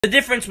The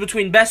difference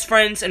between best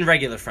friends and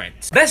regular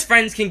friends. Best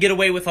friends can get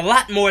away with a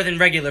lot more than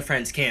regular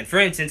friends can. For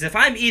instance, if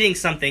I'm eating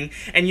something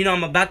and you know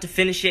I'm about to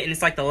finish it and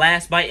it's like the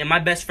last bite and my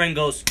best friend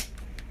goes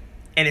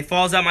and it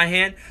falls out my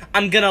hand,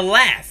 I'm gonna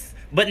laugh.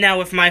 But now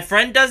if my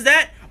friend does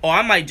that, oh,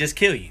 I might just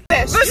kill you.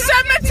 The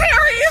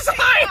cemetery is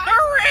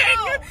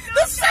hiring!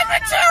 The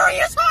cemetery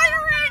is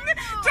hiring!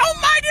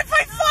 Don't mind if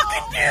I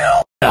fucking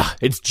do!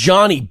 It's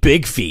Johnny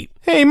Big Feet.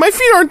 Hey, my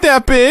feet aren't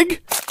that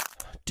big!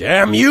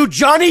 Damn you,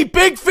 Johnny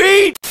Big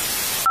Feet!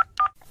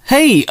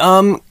 Hey,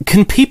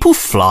 can people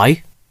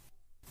fly?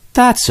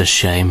 That's a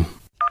shame.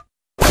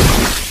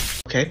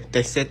 Okay,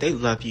 they said they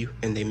love you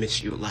and they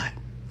miss you a lot.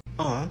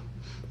 Aw,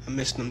 I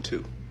miss them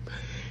too.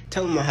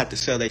 Tell them I have to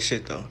sell their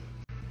shit though.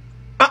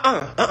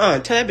 Tell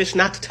that bitch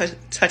not to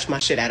touch my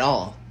shit at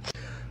all.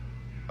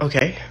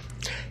 Okay.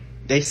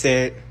 They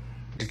said,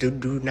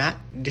 do not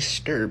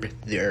disturb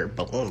their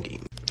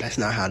belongings. That's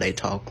not how they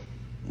talk.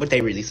 What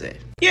they really said.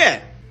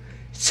 Yeah.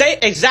 Say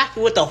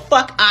exactly what the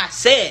fuck I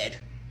said.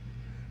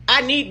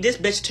 I need this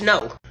bitch to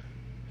know.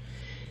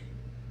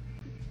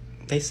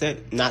 They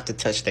said not to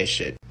touch their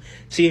shit.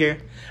 See here?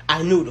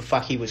 I knew the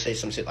fuck he would say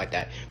some shit like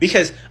that.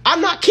 Because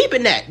I'm not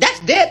keeping that. That's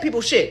dead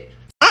people shit.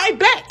 I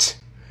bet.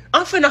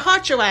 I'm finna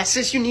haunt your ass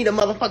since you need a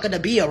motherfucker to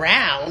be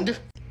around.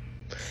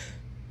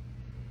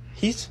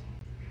 He's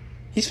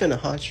finna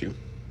haunt you.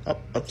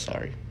 I'm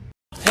sorry.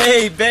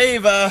 Hey,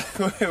 babe,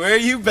 where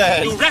you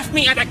been? You left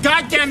me at the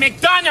goddamn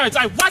McDonald's!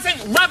 I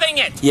wasn't loving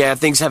it! Yeah,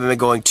 things haven't been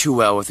going too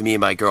well with me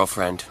and my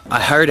girlfriend.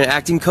 I hired an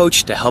acting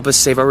coach to help us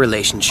save our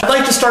relationship. I'd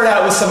like to start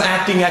out with some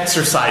acting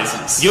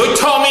exercises. You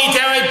told me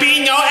there would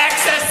be no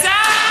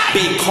exercise!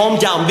 Babe, calm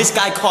down. This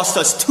guy cost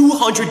us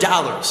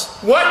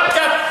 $200. What the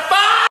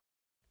fuck?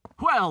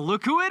 Well,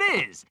 look who it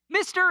is.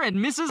 Mr. and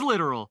Mrs.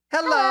 Literal.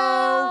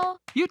 Hello!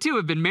 You two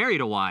have been married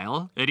a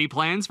while. Any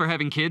plans for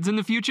having kids in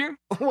the future?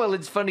 Well,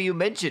 it's funny you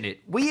mention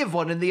it. We have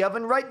one in the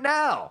oven right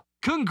now.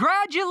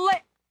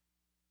 Congratulations!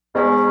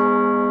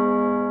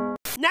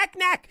 Knock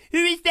knock!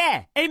 Who is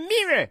there? A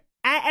mirror!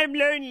 I am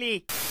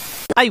lonely.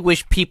 I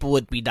wish people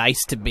would be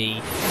nice to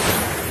me.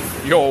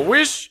 Your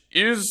wish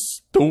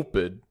is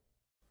stupid.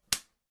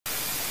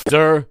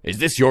 Sir, is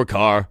this your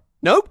car?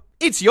 Nope,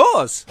 it's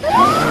yours.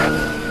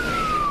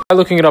 Try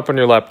looking it up on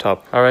your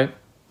laptop, alright?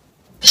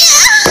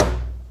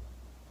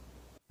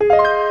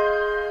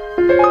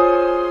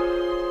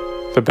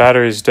 The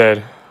battery's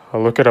dead.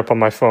 I'll look it up on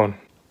my phone.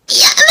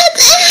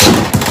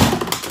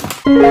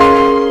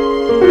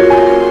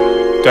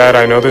 Dad,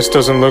 I know this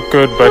doesn't look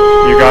good, but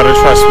you gotta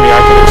trust me,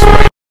 I can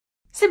explain.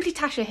 Simply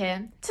Tasha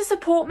here. To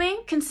support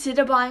me,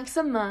 consider buying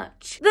some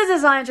merch. The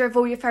designs are of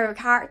all your favourite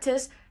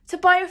characters. To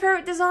buy your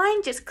favourite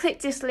design, just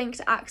click this link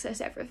to access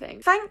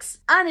everything. Thanks,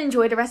 and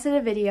enjoy the rest of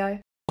the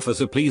video.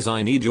 Officer, please,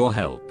 I need your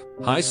help.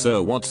 Hi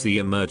sir, what's the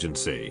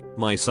emergency?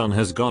 My son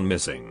has gone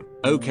missing.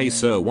 Okay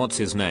sir, what's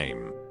his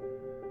name?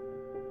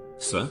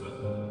 Sir?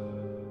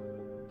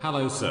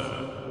 Hello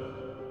sir.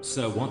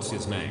 Sir, what's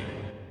his name?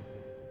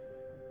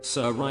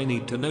 Sir, I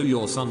need to know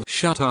your son.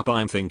 Shut up,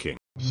 I'm thinking.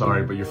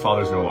 Sorry, but your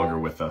father's no longer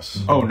with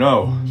us. Oh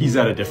no, he's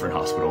at a different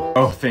hospital.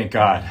 Oh, thank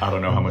God. I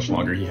don't know how much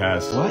longer he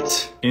has.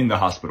 What? In the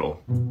hospital.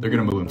 They're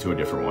gonna move him to a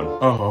different one.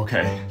 Oh,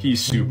 okay.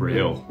 He's super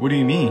ill. What do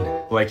you mean?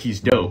 Like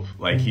he's dope.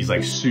 Like he's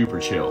like super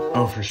chill.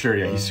 Oh, for sure,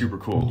 yeah, he's super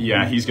cool.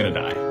 Yeah, he's gonna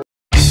die.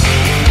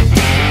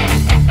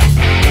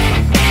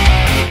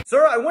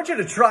 Sir, I want you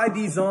to try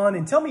these on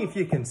and tell me if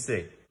you can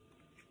see.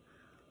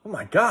 Oh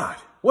my God,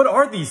 what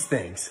are these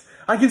things?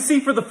 I can see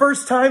for the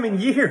first time in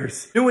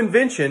years. New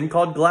invention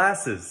called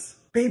glasses.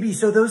 Baby,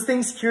 so those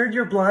things cured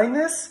your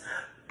blindness?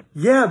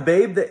 Yeah,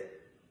 babe,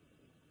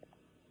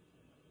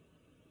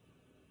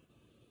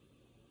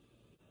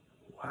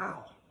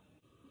 Wow.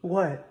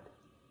 What?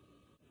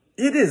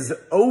 It is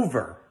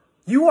over.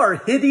 You are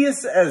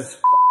hideous as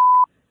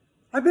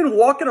I've been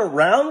walking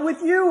around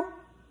with you?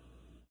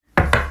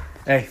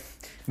 Hey,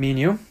 me and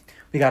you,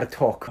 we gotta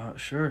talk.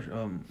 Sure,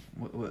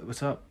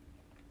 what's up?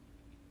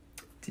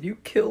 Did you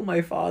kill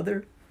my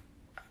father?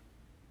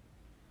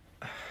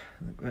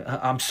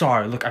 I'm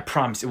sorry. Look, I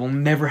promise it will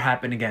never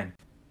happen again.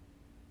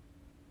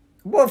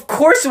 Well, of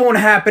course it won't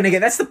happen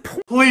again. That's the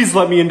point. Please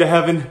let me into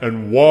heaven.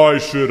 And why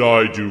should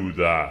I do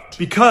that?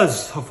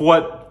 Because of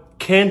what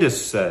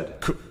Candace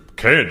said.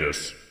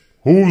 Candace?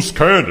 Who's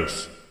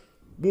Candace?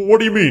 What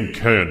do you mean,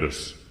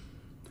 Candace?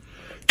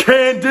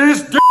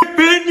 Candace, dip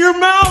in your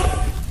mouth!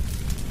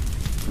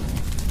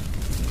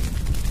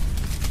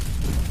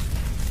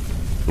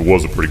 It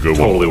was a pretty good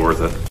one. Totally worth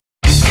it.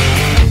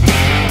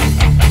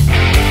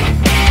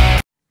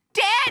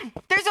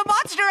 There's a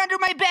monster under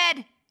my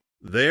bed!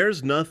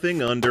 There's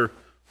nothing under...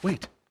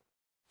 Wait.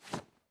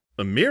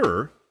 A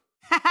mirror?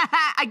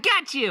 I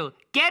got you!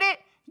 Get it?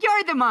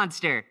 You're the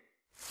monster!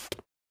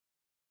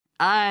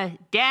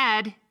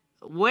 Dad,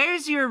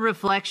 where's your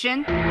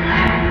reflection?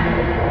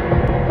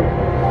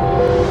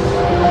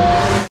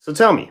 So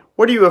tell me,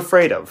 what are you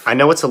afraid of? I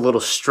know it's a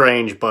little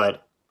strange,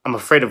 but I'm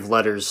afraid of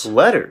letters.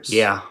 Letters?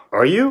 Yeah.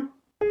 Are you?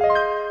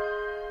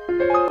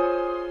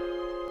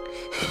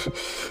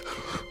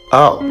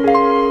 Oh.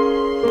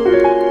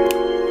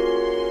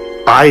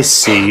 I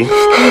see.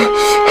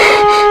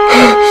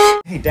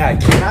 Hey,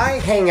 Dad, can I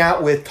hang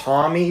out with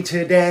Tommy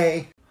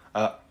today?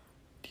 Do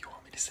you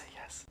want me to say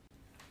yes?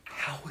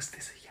 How is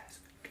this a yes?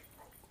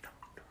 No.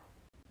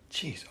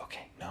 Jeez,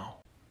 okay, no.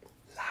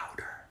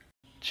 Louder.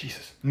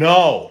 Jesus.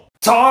 No!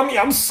 Tommy,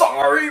 I'm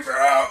sorry,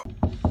 bro!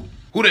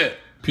 Who that?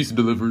 Pizza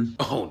delivery.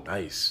 Oh,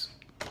 nice.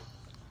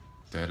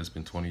 Dad, it's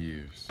been 20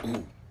 years.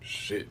 Ooh,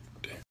 shit.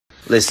 Damn.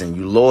 Listen,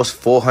 you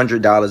lost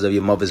 $400 of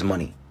your mother's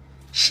money.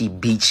 She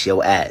beats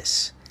your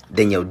ass.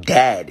 Then your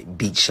dad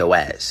beats your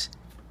ass.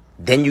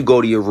 Then you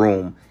go to your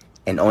room,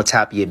 and on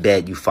top of your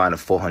bed, you find a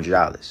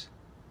 $400.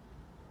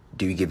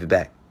 Do you give it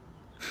back?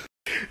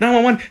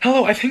 911,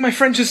 hello, I think my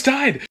friend just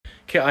died.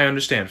 Okay, I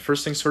understand.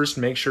 First things first,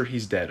 make sure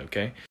he's dead,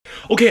 okay?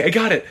 Okay, I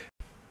got it.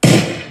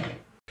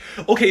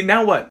 Okay,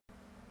 now what?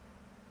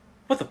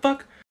 What the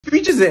fuck?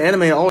 Speeches in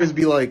anime always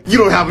be like, you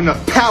don't have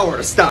enough power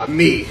to stop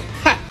me.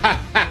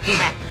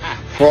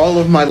 For all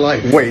of my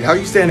life. Wait, how are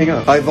you standing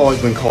up? I've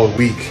always been called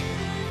weak.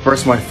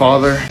 First my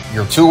father.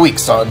 You're too weak,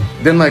 son.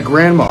 Then my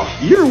grandma.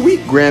 You're weak,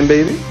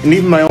 grandbaby. And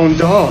even my own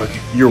dog.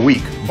 You're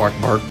weak, bark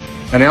bark.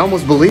 And I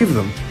almost believed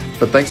them.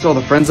 But thanks to all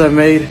the friends I've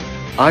made,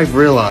 I've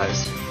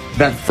realized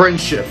that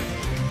friendship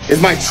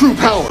is my true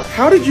power.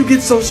 How did you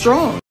get so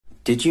strong?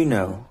 Did you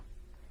know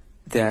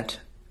that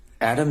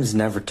atoms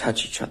never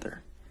touch each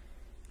other?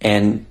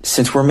 And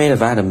since we're made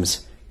of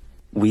atoms,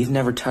 we've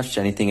never touched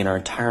anything in our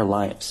entire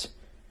lives.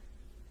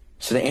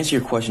 So to answer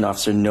your question,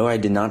 officer, no, I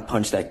did not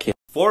punch that kid.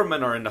 4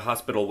 men are in the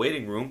hospital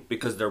waiting room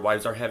because their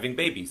wives are having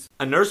babies.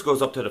 A nurse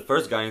goes up to the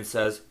first guy and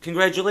says,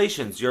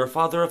 "Congratulations, you're a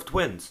father of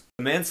twins."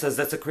 The man says,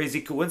 "That's a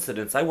crazy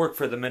coincidence. I work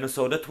for the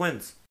Minnesota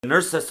Twins." The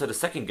nurse says to the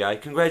second guy,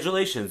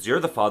 "Congratulations, you're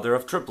the father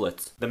of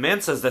triplets." The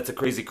man says, "That's a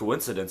crazy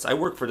coincidence. I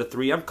work for the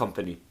 3M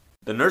company."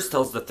 The nurse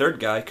tells the third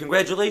guy,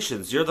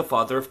 "Congratulations, you're the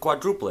father of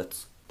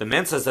quadruplets." The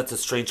man says, "That's a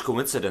strange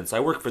coincidence. I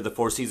work for the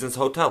Four Seasons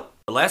Hotel."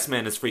 The last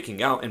man is freaking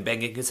out and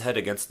banging his head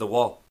against the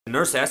wall. The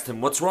nurse asked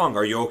him, "What's wrong?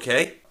 Are you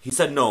okay?" He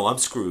said, "No, I'm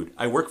screwed.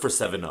 I work for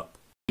 7-Up."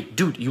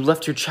 Dude, you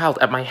left your child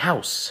at my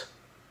house.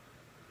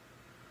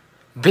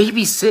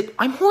 Babysit?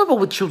 I'm horrible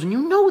with children,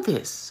 you know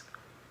this.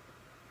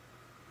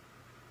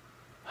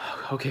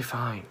 Okay,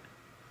 fine.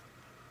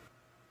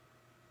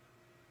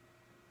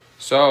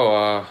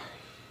 So,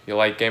 you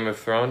like Game of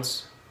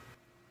Thrones?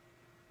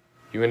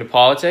 You into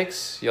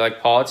politics? You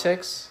like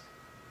politics?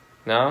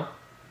 No?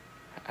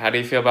 How do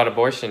you feel about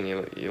abortion?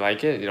 You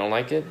like it? You don't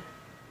like it?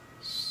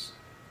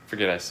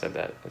 Forget I said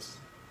that.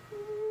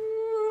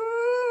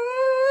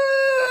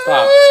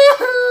 Stop.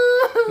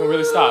 No,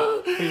 really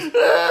stop. Please.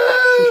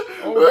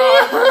 Oh,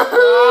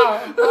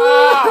 God.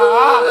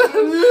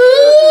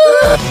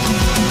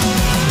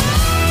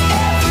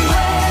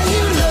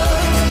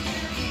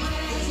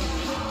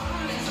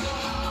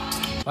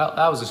 Well,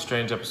 that was a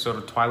strange episode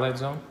of Twilight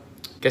Zone.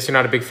 Guess you're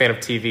not a big fan of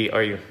TV,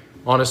 are you?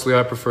 Honestly,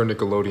 I prefer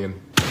Nickelodeon.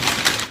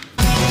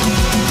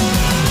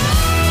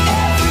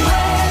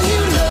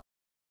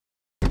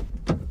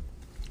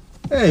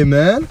 Hey,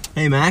 man.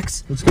 Hey,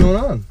 Max. What's going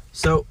on?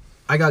 So,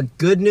 I got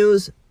good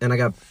news and I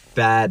got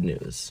bad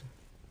news.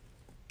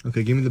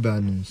 Okay, give me the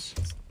bad news.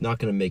 It's not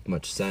gonna make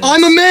much sense.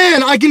 I'm a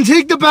man! I can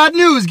take the bad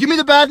news! Give me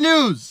the bad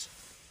news!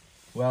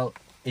 Well,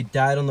 it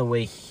died on the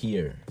way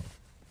here.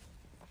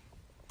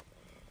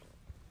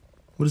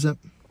 What is that?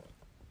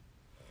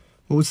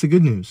 Well, what's the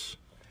good news?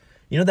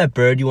 You know that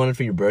bird you wanted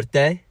for your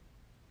birthday?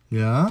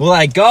 Yeah? Well,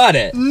 I got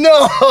it!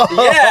 No!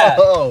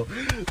 Yeah!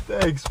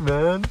 Thanks,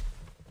 man.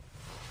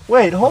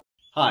 Wait, hold.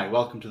 Hi,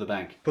 welcome to the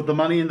bank. Put the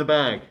money in the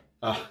bag.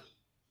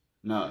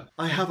 No.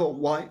 I have a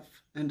wife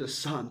and a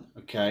son.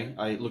 Okay,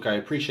 I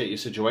appreciate your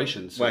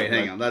situation. So Wait,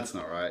 hang on, that's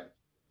not right.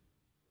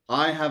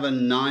 I have a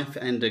knife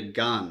and a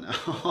gun.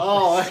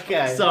 Oh,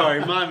 okay.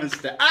 Sorry, my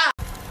mistake. Ah!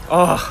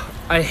 Oh,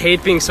 I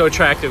hate being so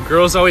attractive.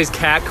 Girls always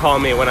catcall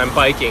me when I'm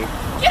biking.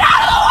 Get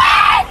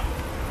out of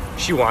the way!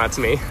 She wants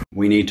me.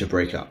 We need to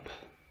break up.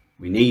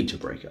 We need to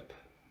break up.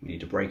 We need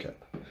to break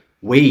up.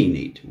 We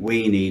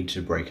need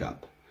to break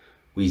up.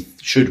 We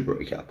should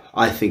break up.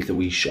 I think that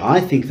we should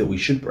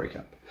break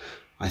up.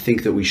 I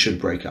think that we should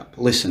break up.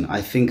 Listen,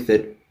 I think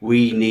that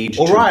we need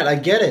to... All right, I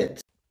get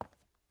it.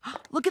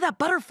 Look at that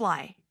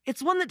butterfly.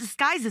 It's one that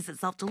disguises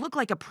itself to look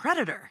like a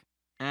predator.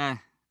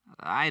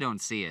 I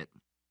don't see it.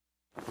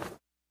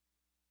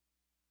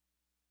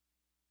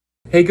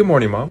 Hey, good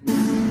morning, Mom.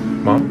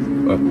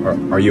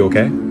 Mom, are you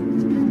okay?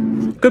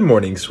 Good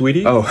morning,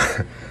 sweetie. Oh,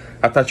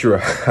 I thought you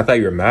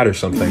were mad or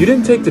something. You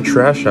didn't take the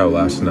trash out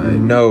last night.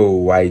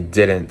 No, I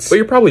didn't. But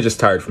you're probably just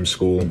tired from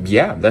school.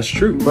 Yeah, that's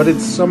true. But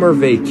it's summer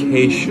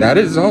vacation. That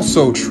is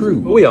also true.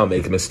 We all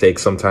make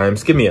mistakes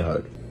sometimes. Give me a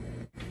hug.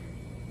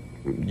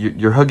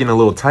 You're hugging a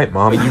little tight,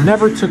 Mom. You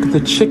never took the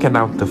chicken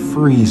out the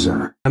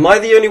freezer. Am I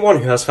the only one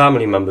who has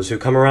family members who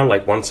come around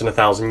like once in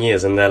 1,000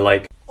 years and they're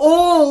like,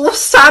 "Oh,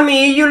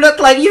 Sammy, you look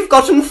like you've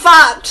gotten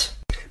fat."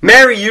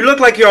 "Mary, you look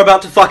like you're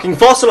about to fucking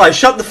fossilize.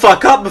 Shut the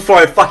fuck up before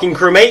I fucking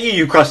cremate you,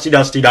 you crusty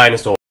dusty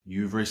dinosaur."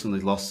 You've recently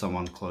lost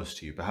someone close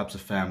to you, perhaps a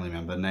family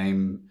member,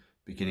 name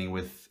beginning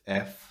with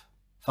F.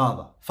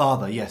 Father.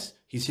 Father, yes.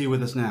 He's here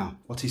with us now.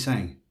 What's he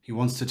saying? He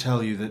wants to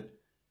tell you that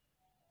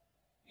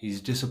He's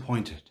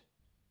disappointed.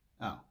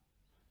 Oh.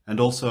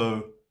 And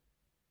also,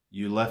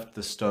 you left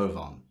the stove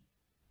on.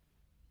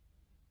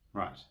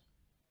 Right.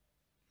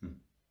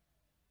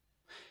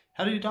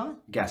 How did he die?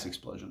 Gas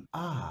explosion.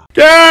 Ah.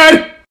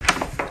 Dad!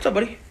 What's up,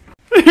 buddy?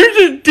 There's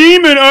a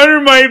demon under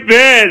my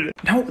bed!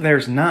 No,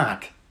 there's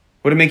not.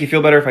 Would it make you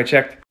feel better if I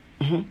checked?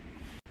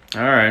 Mm-hmm.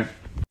 Alright.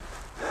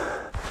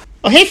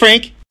 Oh, hey,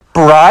 Frank.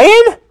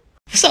 Brian?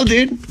 What's up,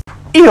 dude?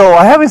 Yo,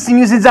 I haven't seen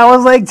you since I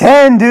was like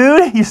 10,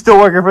 dude. You still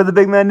working for the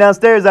big man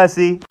downstairs, I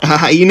see.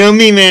 You know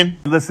me, man.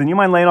 Listen, you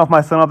mind laying off my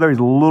son up there? He's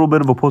a little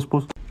bit of a puss.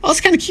 Oh, that's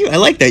kind of cute. I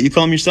like that. You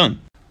call him your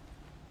son.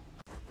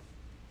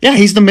 Yeah,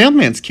 he's the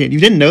mailman's kid. You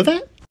didn't know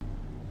that?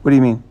 What do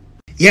you mean?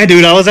 Yeah,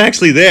 dude, I was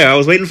actually there. I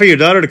was waiting for your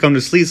daughter to come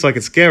to sleep so I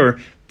could scare her.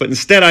 But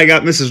instead, I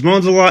got Mrs.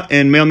 Mones-a-lot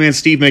and Mailman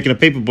Steve making a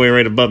paperboy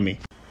right above me.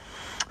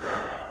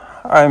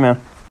 Alright,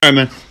 man. Alright,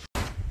 man.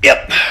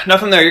 Yep,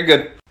 nothing there. You're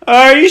good.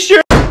 Are you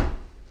sure?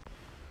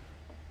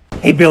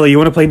 Hey, Billy, you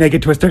want to play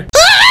Naked Twister?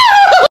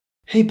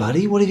 Hey,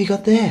 buddy, what have you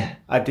got there?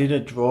 I did a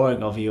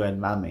drawing of you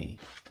and Mummy.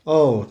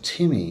 Oh,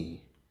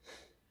 Timmy.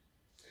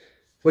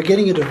 We're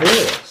getting a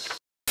divorce.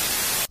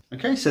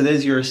 Okay, so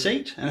there's your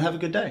receipt, and have a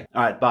good day.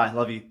 Alright, bye.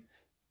 Love you.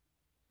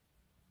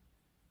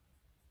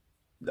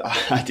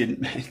 I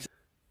didn't, mate.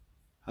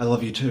 I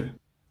love you too.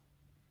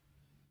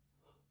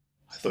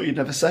 I thought you'd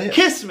never say it.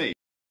 Kiss me!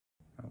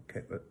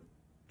 Okay, but...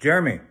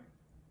 Jeremy,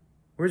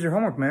 where's your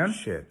homework, man?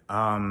 Shit.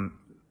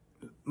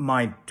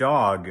 My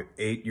dog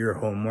ate your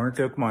homework,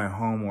 took my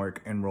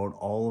homework, and wrote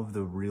all of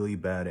the really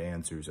bad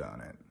answers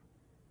on it.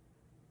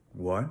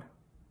 What?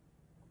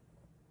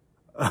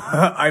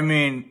 I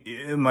mean,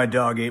 my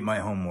dog ate my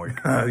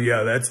homework.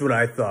 Yeah, that's what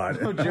I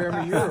thought. Oh,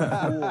 Jeremy, you're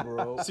a fool,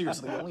 bro.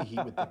 Seriously, only he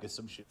would think of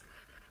some shit.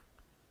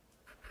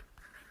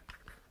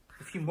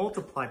 If you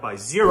multiply by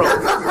 0...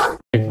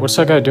 What's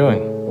that guy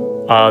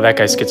doing? That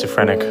guy's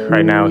schizophrenic.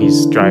 Right now,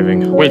 he's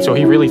driving. Wait, so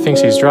he really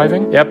thinks he's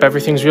driving? Yep,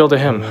 everything's real to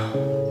him.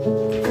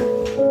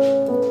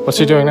 What's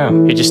he doing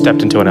now? He just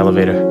stepped into an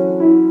elevator.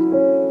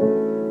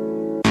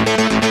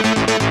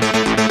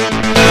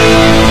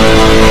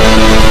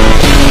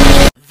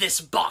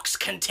 This box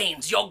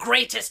contains your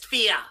greatest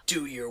fear.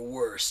 Do your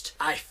worst.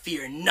 I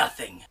fear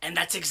nothing. And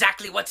that's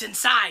exactly what's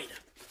inside.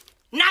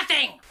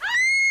 Nothing!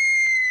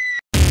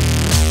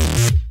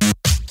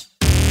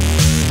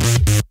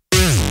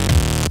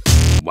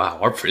 Wow,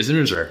 our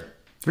prisoners are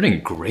doing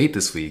great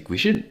this week. We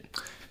should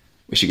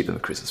get them a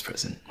Christmas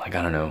present. Like,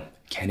 I don't know,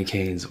 candy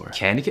canes or...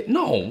 Candy cane?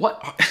 No,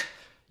 what?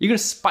 You're gonna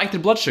spike their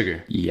blood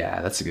sugar.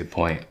 Yeah, that's a good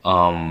point.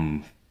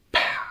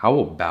 How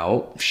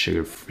about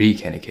sugar-free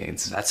candy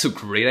canes? That's a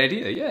great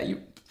idea. Yeah,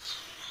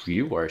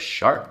 you are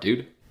sharp,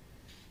 dude.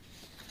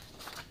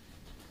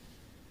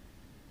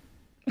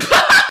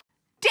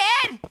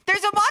 Dad!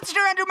 There's a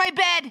monster under my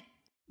bed!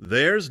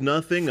 There's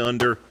nothing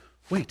under...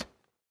 Wait.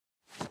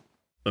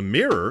 A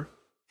mirror?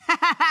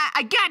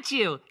 I got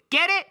you!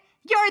 Get it?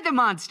 You're the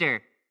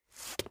monster!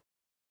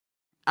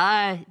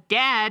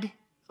 Dad,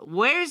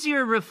 where's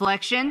your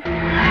reflection?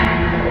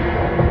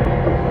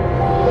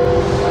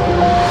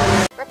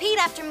 Repeat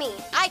after me.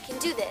 I can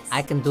do this.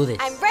 I can do this.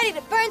 I'm ready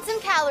to burn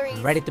some calories.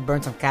 I'm ready to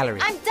burn some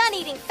calories. I'm done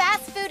eating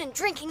fast food and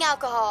drinking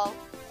alcohol.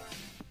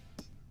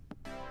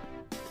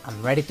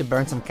 I'm ready to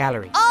burn some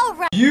calories. All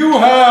right. You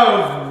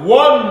have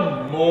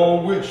one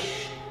more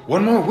wish.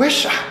 One more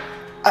wish?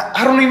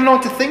 I don't even know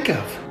what to think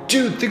of.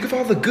 Dude, think of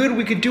all the good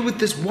we could do with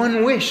this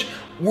one wish.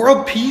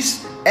 World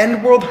peace,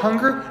 end world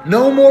hunger,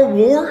 no more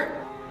war?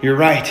 You're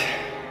right.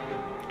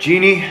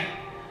 Genie,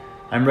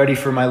 I'm ready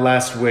for my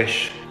last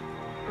wish.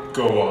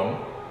 Go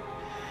on.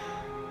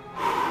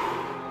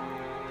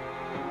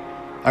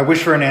 I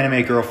wish for an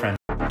anime girlfriend.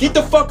 Get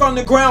the fuck on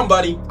the ground,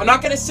 buddy. I'm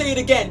not gonna say it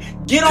again.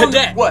 Get on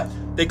Cadet. What?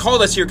 They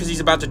called us here because he's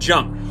about to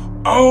jump.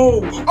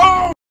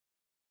 Oh!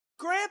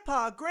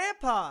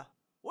 Grandpa!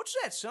 What's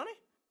that, Sonny?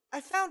 I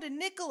found a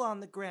nickel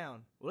on the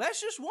ground. Well, that's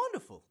just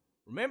wonderful.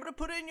 Remember to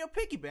put it in your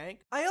piggy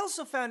bank. I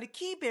also found a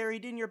key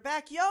buried in your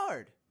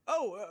backyard.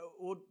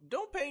 Well,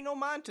 don't pay no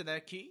mind to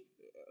that key.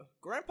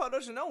 Grandpa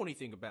doesn't know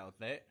anything about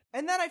that.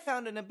 And then I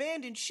found an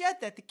abandoned shed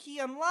that the key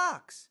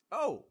unlocks.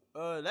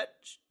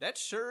 That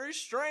sure is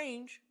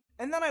strange.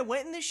 And then I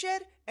went in the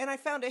shed and I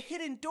found a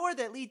hidden door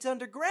that leads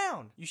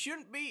underground. You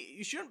shouldn't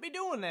be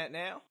doing that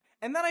now.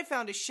 And then I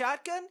found a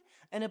shotgun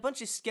and a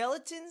bunch of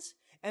skeletons,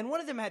 and one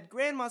of them had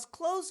Grandma's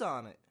clothes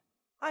on it.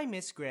 I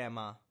miss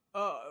Grandma.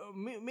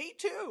 Me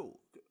too.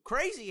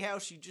 Crazy how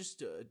she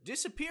just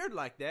disappeared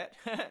like that.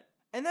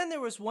 And then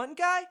there was one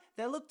guy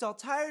that looked all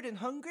tired and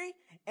hungry,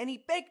 and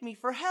he begged me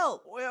for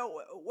help. Well,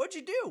 what'd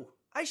you do?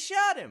 I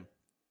shot him.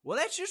 Well,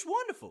 that's just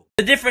wonderful.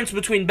 The difference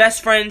between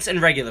best friends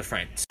and regular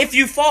friends. If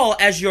you fall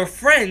as your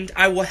friend,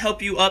 I will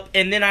help you up,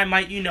 and then I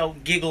might,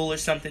 giggle or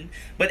something.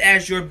 But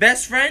as your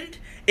best friend,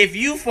 if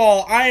you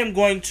fall, I am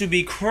going to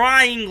be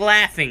crying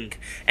laughing.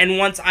 And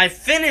once I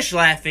finish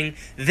laughing,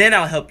 then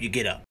I'll help you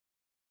get up.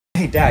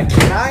 Hey, Dad,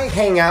 can I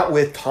hang out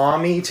with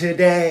Tommy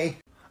today?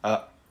 Do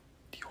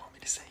you want me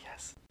to say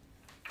yes?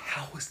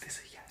 How is this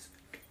a yes?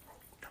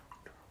 No.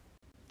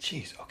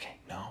 Jeez, okay,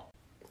 no.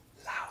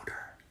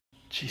 Louder.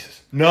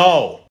 Jesus.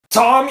 No!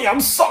 Tommy,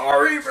 I'm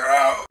sorry,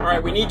 bro!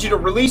 Alright, we need you to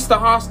release the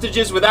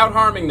hostages without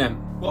harming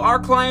them. Well, our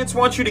clients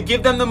want you to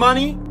give them the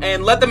money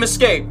and let them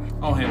escape.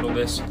 I'll handle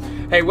this.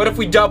 Hey, what if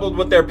we doubled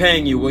what they're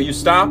paying you? Will you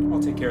stop?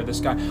 I'll take care of this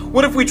guy.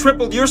 What if we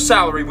tripled your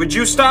salary? Would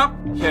you stop?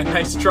 Yeah,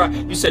 nice try.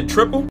 You said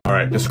triple?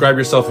 Alright, describe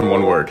yourself in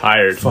one word.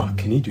 Hired. Fuck,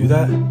 can you do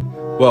that?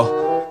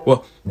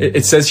 Well,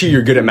 it says here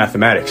you're good at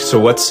mathematics, so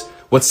what's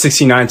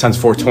 69 times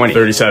 420?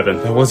 37.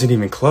 That wasn't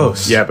even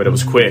close. Yeah, but it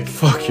was quick.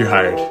 Fuck, you're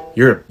hired.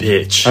 You're a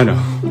bitch. I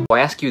know. I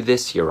ask you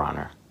this, Your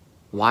Honor.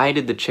 Why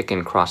did the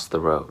chicken cross the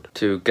road?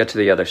 To get to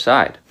the other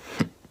side.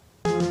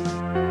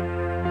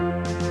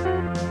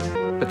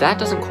 But that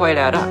doesn't quite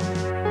add up.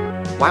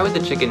 Why would the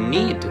chicken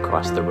need to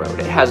cross the road?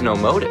 It has no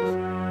motive.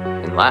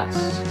 Unless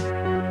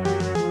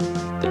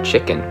the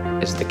chicken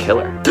is the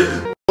killer.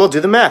 Well, do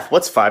the math.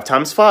 What's 5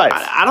 times 5?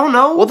 I don't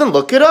know. Well, then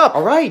look it up.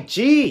 All right,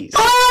 jeez.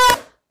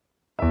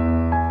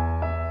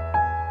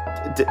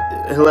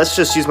 Let's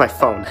just use my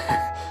phone.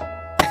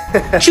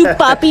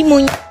 Chupapi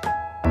muy.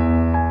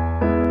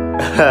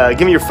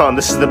 Give me your phone.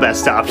 This is the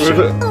best option.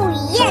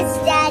 Oh, yes,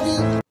 Daddy.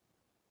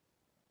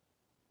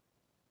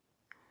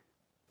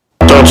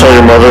 Don't tell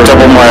your mother.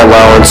 Double my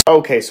allowance.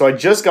 Okay, so I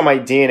just got my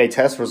DNA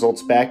test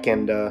results back,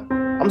 and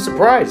I'm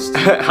surprised.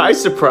 I'm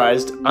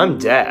surprised. I'm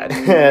dad.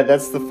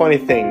 That's the funny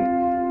thing.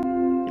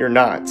 You're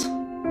not.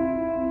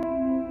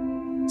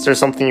 Is there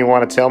something you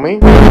want to tell me?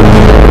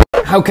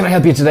 How can I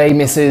help you today,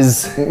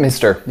 Mrs.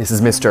 Mister?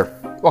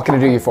 What can I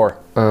do you for?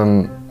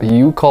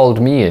 You called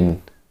me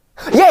in.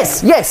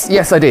 Yes,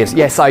 I did.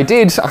 Yes, I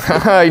did.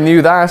 I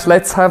knew that.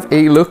 Let's have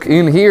a look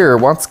in here.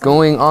 What's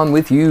going on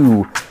with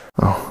you?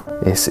 Oh,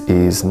 this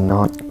is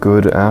not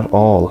good at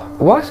all.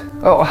 What?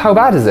 Oh, how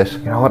bad is it?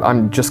 You know what?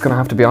 I'm just gonna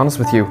have to be honest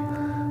with you.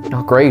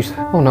 Not great.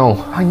 Oh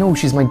no. I know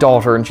she's my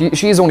daughter and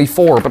she is only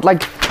 4, but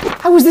like,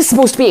 how is this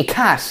supposed to be a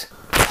cat?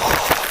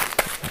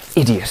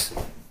 Idiot.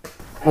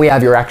 We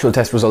have your actual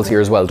test results here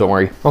as well, don't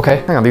worry.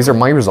 Okay, hang on, these are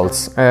my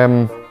results.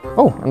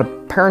 Oh, and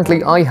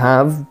apparently I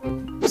have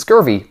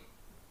scurvy.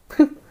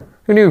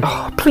 Who knew?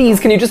 Oh, please,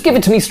 can you just give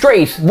it to me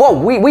straight? Whoa,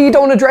 we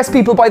don't address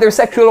people by their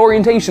sexual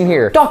orientation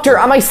here. Doctor,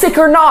 am I sick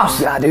or not?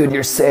 Yeah, dude,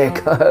 you're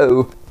sick.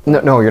 Oh.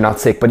 No, you're not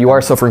sick, but you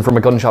are suffering from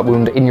a gunshot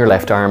wound in your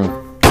left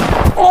arm.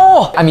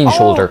 Oh! I mean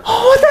shoulder.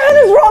 Oh, what the hell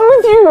is wrong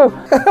with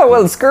you?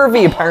 Well,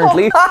 scurvy,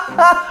 apparently.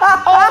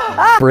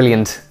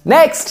 Brilliant.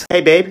 Next!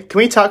 Hey, babe, can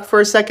we talk for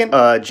a second?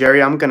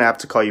 Jerry, I'm gonna have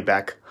to call you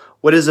back.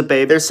 What is it,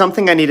 babe? There's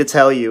something I need to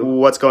tell you.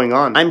 What's going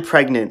on? I'm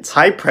pregnant.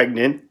 Hi,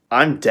 pregnant.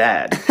 I'm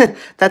dad.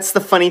 That's the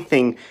funny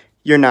thing.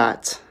 You're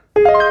not.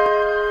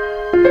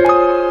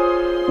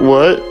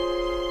 What?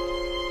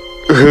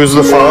 Who's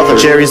the father?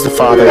 Jerry's the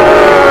father.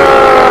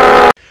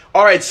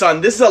 Alright,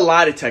 son, this is a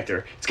lie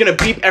detector. It's gonna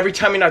beep every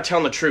time you're not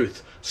telling the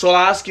truth. So I'll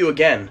ask you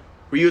again.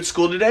 Were you at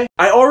school today?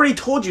 I already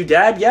told you,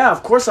 Dad. Yeah,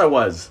 of course I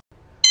was.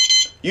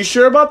 You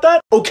sure about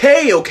that?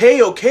 Okay.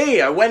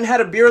 I went and had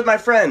a beer with my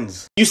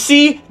friends. You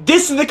see,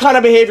 this is the kind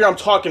of behavior I'm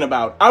talking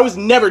about. I was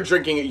never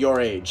drinking at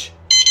your age.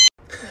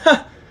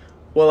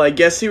 Well, I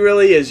guess he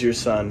really is your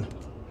son.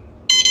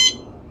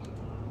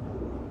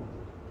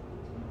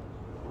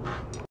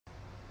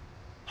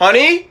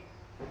 Honey?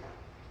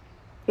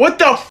 What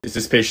the f- Is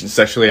this patient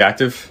sexually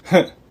active?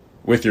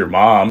 With your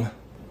mom.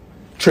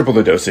 Triple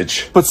the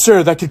dosage. But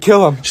sir, that could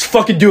kill him. Just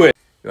fucking do it.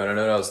 You wanna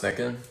know what I was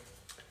thinking?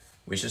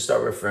 We should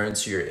start referring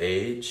to your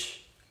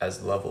age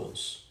as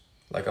levels.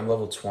 Like I'm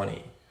level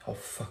 20. How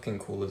fucking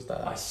cool is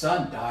that? My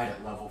son died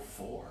at level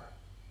 4.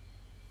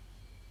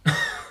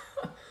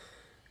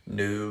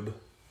 Noob.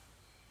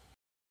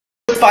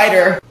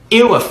 Fighter.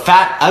 Ew, a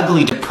fat,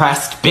 ugly,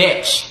 depressed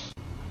bitch.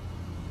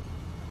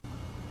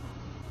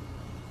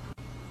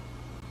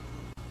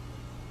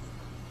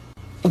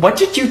 What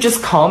did you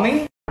just call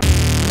me?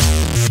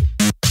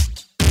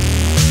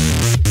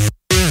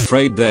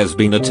 Afraid there's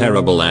been a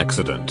terrible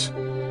accident.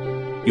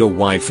 Your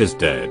wife is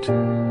dead.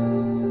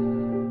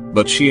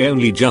 But she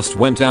only just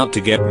went out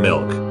to get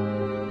milk.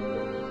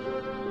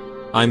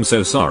 I'm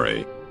so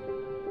sorry.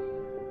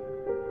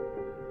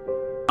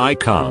 I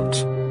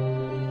can't.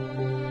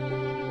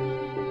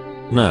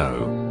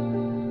 No.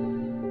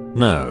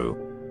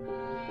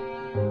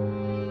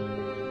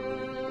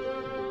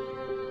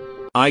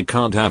 I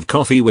can't have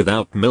coffee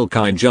without milk,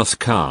 I just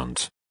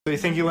can't. So you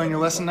think you learned your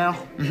lesson now?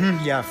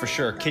 Yeah, for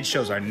sure. Kids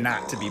shows are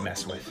not to be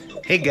messed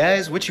with. Hey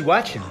guys, what you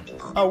watching?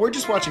 Oh, we're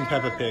just watching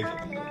Peppa Pig.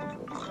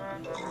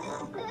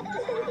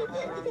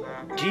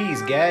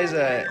 Jeez, guys,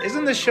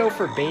 isn't this show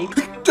for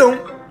babies?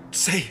 Don't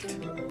say it.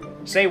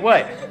 Say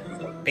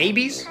what?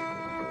 Babies?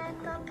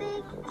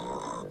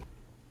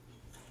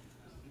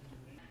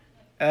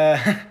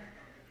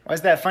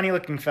 Why's that funny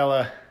looking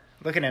fella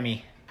looking at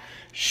me?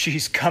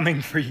 She's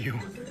coming for you.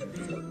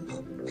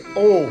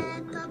 Oh.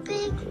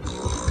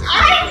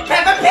 I'm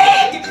Peppa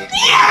Pig!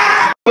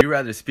 Yeah! Would you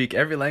rather speak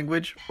every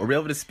language or be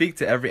able to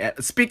speak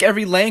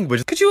every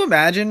language? Could you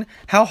imagine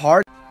how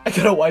hard? I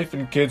got a wife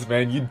and kids,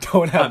 man. You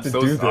don't have to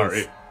do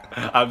this.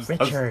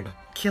 Richard,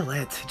 kill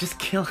it. Just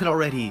kill it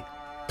already.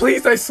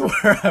 Please, I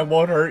swear I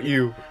won't hurt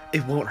you.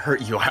 It won't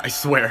hurt you, I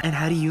swear. And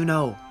how do you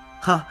know?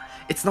 Huh?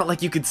 It's not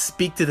like you could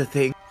speak to the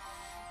thing.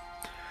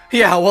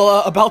 Yeah,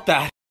 well, about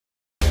that.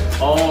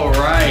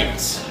 Alright,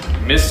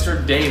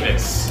 Mr.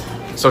 Davis.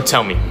 So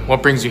tell me,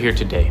 what brings you here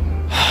today?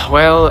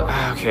 Well,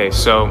 okay,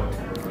 so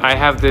I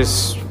have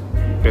this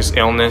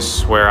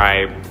illness where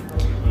I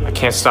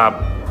can't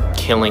stop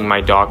killing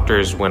my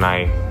doctors when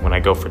I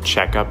go for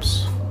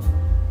checkups.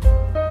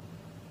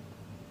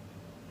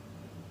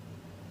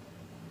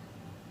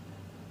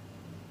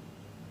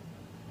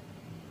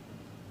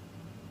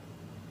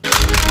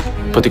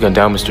 Put the gun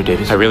down, Mr.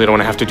 Davis. I really don't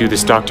want to have to do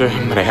this, doctor,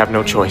 but I have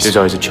no choice. There's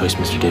always a choice,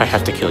 Mr. Davis. I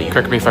have to kill you.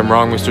 Correct me if I'm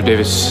wrong, Mr.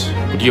 Davis,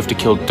 but you have to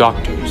kill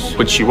doctors,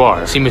 which you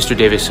are. See, Mr.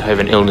 Davis, I have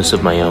an illness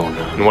of my own.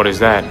 And what is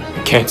that?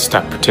 I can't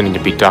stop pretending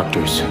to be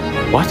doctors.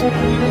 What?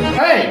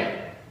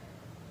 Hey!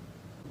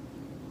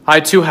 I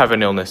too have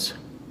an illness.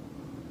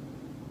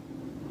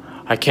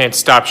 I can't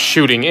stop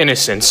shooting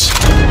innocents.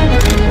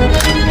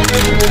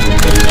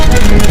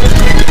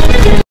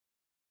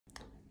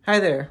 Hi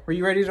there, were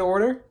you ready to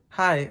order?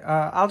 Hi,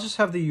 I'll just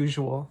have the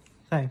usual.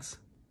 Thanks.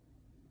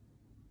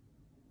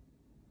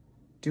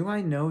 Do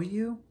I know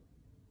you?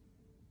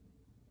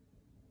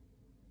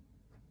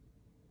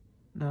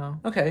 No.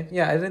 Okay,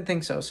 yeah, I didn't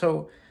think so.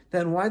 So,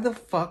 then why the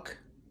fuck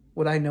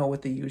would I know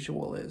what the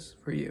usual is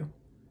for you?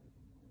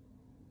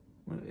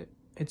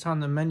 It's on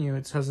the menu.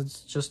 It says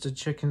it's just a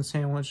chicken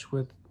sandwich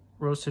with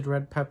roasted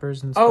red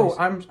peppers and spice.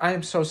 Oh,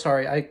 I'm so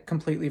sorry. I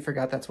completely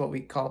forgot that's what we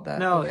called that.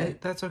 No, okay.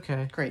 That's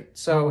okay. Great.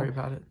 So, don't worry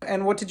about it.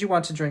 And what did you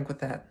want to drink with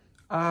that?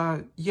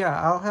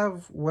 Yeah, I'll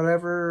have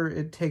whatever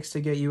it takes to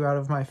get you out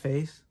of my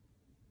face.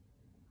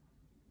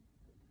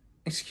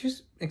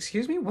 Excuse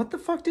me? What the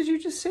fuck did you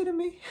just say to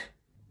me?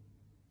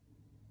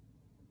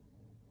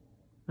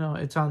 No,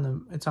 it's on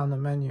the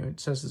menu.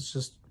 It says it's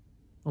just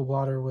a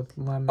water with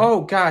lemon.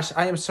 Oh gosh,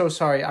 I am so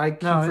sorry. I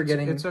keep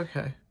forgetting. It's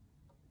okay.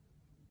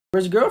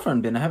 Where's your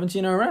girlfriend been? I haven't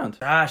seen her around.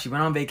 Ah, she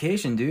went on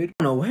vacation, dude.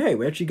 No way.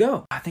 Where'd she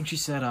go? I think she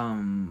said,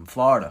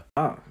 Florida.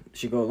 Oh,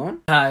 she go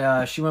alone?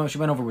 She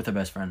went over with her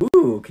best friend.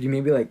 Ooh, could you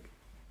maybe, like,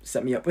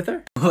 set me up with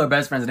her? Well, her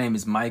best friend's name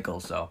is Michael,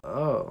 so.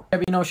 Oh. Yeah,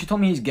 but, you know, she told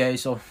me he's gay,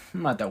 so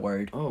I'm not that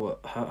worried. Oh, well,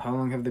 how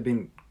long have they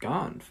been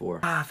gone for?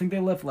 I think they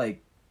left,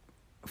 like,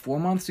 4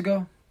 months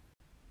ago.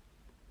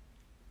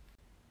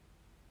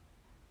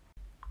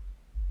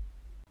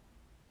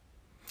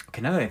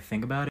 Okay, now that I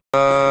think about it.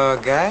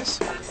 Guys?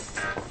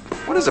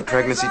 What does a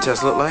pregnancy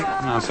test look like?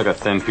 No, it's like a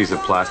thin piece of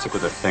plastic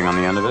with a thing on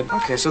the end of it.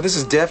 Okay, so this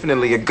is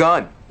definitely a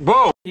gun.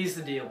 Whoa! Here's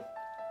the deal.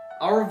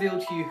 I'll reveal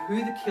to you who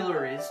the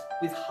killer is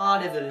with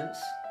hard evidence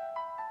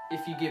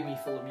if you give me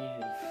full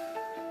immunity.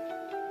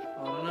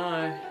 I don't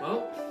know.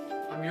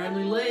 Well, I'm your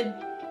only lead.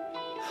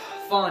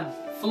 Fine.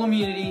 Full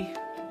immunity.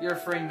 You're a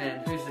free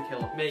man. Who's the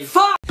killer? Me.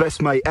 Fuck!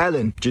 Best mate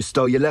Alan just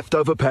stole your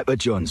leftover Pepper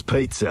John's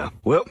pizza.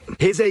 Well,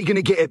 here's how you're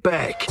gonna get it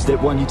back.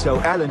 Step 1, you tell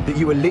Alan that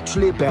you were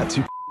literally about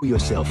to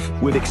yourself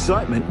with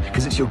excitement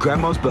because it's your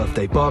grandma's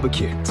birthday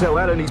barbecue. Tell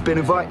Alan he's been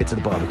invited to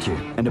the barbecue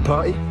and the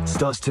party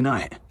starts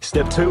tonight.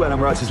 Step 2, Alan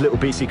writes his little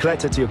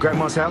bicycletta to your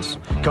grandma's house,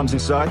 comes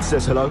inside,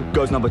 says hello,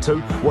 goes number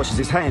 2, washes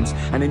his hands,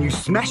 and then you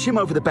smash him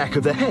over the back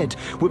of the head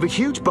with a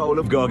huge bowl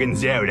of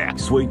gorgonzola.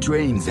 Sweet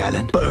dreams,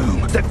 Alan.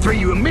 Boom. Step 3,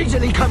 you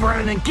immediately cover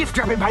Alan in gift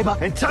wrapping paper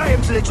and tie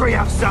him to the tree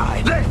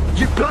outside. Then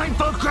you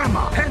blindfold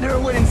grandma, hand her a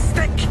wooden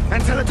stick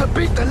and tell her to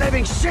beat the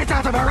living shit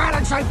out of her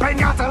Alan-shaped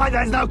pinata like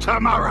there's no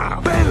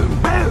tomorrow.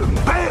 Boom, boom. Boom!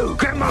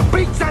 Grandma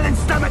beats Alan's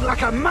stomach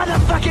like a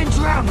motherfucking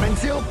drum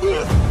until...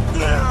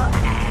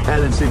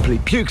 Alan simply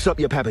pukes up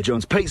your Papa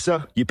John's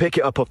pizza, you pick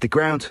it up off the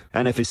ground,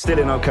 and if it's still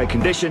in okay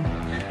condition,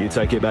 you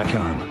take it back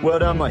home. Well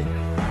done, mate.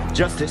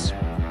 Justice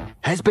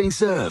has been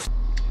served.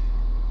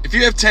 If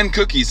you have 10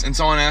 cookies and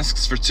someone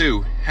asks for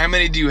 2, how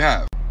many do you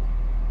have?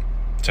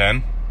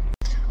 10.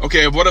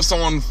 Okay, what if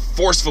someone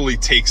forcefully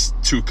takes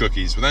 2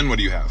 cookies? Well, then what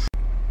do you have?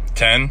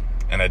 10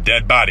 and a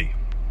dead body.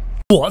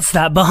 What's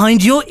that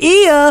behind your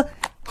ear?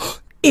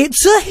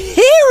 It's a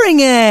hearing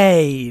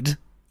aid!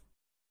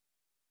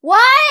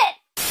 What?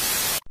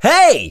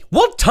 Hey,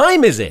 what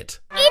time is it?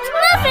 It's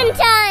muffin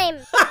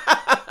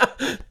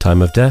time!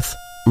 Time of death,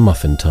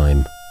 muffin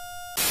time.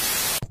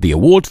 The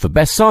award for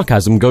best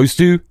sarcasm goes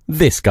to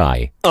this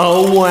guy.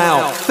 Oh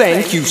wow,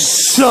 thank you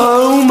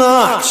so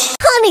much!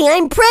 Honey,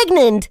 I'm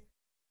pregnant!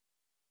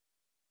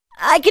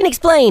 I can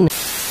explain.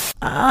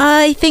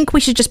 I think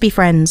we should just be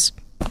friends.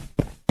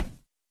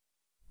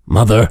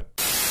 Mother.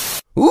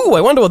 Ooh,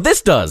 I wonder what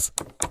this does.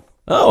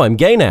 Oh, I'm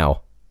gay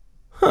now.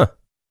 Huh.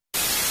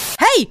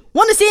 Hey,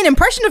 want to see an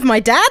impression of my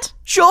dad?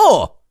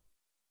 Sure.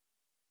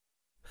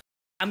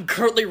 I'm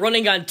currently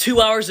running on 2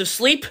 hours of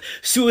sleep,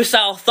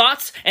 suicidal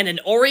thoughts, and an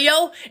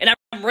Oreo, and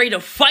I'm ready to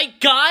fight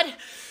God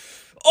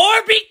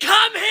or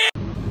become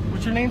him!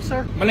 What's your name,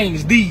 sir? My name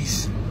is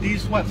Deez.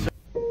 Deez what, sir?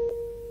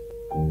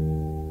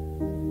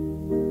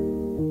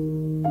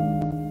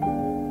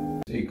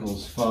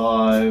 Equals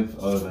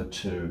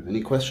 5/2.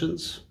 Any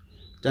questions?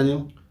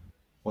 Daniel?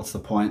 What's the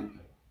point?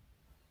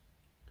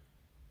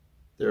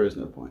 There is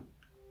no point.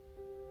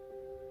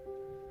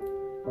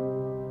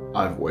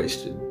 I've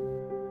wasted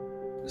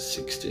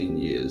 16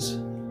 years.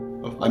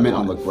 I meant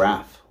on the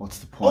graph. What's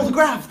the point? Oh, the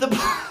graph!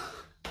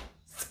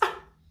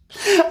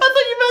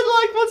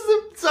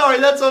 sorry,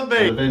 that's on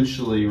me.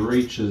 Eventually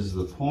reaches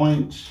the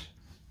point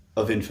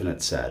of infinite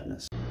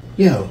sadness.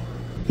 Yo,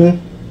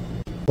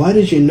 why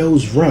does your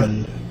nose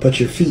run, but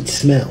your feet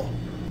smell?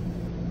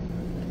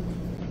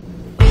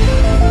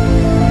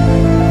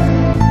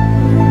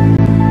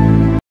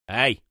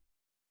 Hey,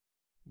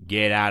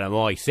 get out of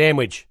my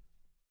sandwich.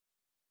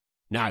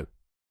 No.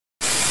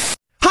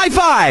 High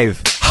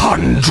five!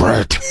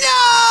 100.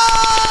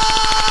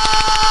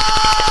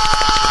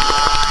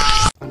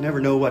 I never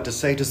know what to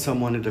say to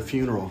someone at a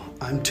funeral.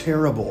 I'm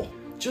terrible.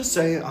 Just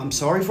say, I'm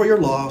sorry for your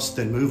loss,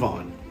 then move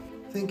on.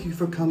 Thank you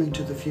for coming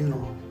to the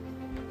funeral.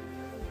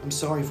 I'm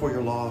sorry for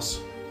your loss.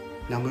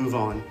 Now move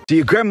on. So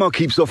your grandma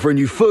keeps offering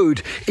you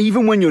food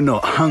even when you're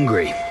not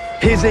hungry.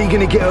 Here's how you're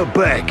gonna get her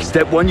back.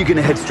 Step 1, you're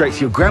gonna head straight to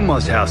your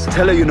grandma's house,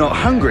 tell her you're not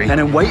hungry, and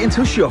then wait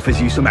until she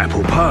offers you some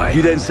apple pie.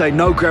 You then say,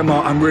 no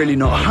grandma, I'm really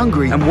not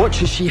hungry, and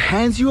watch as she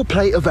hands you a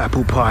plate of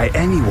apple pie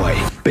anyway.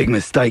 Big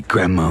mistake,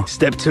 grandma.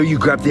 Step 2, you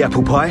grab the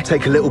apple pie,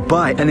 take a little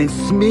bite, and then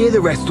smear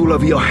the rest all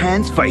over your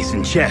hands, face,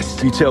 and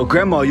chest. You tell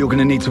grandma you're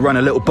gonna need to run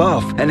a little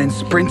bath, and then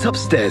sprint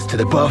upstairs to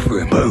the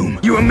bathroom. Boom.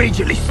 You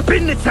immediately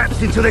spin the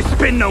taps until they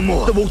spin no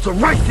more. The water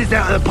races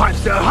out of the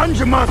pipes at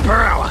 100 miles per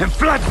hour and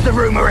floods the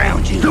room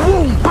around you. The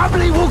warm,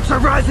 bubbly water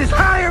rises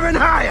higher and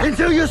higher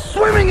until you're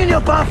swimming in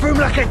your bathroom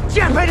like a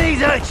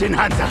Japanese urchin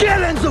hunter.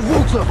 Gallons of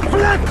water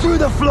flood through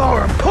the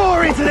floor and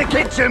pour into the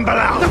kitchen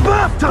below. The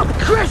bathtub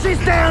crashes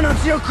down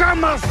onto your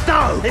grandma's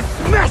stove. It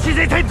smashes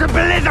it into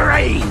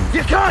blizzards.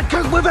 You can't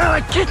cook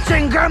without a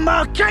kitchen,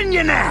 grandma, can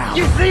you now?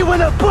 You see,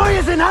 when a boy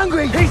isn't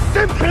hungry, he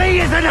simply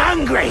isn't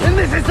hungry. And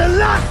this is the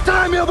last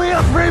time you'll be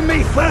offering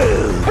me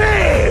food.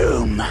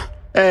 Boom!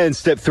 And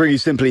step 3, you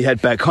simply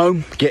head back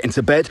home, get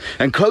into bed,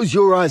 and close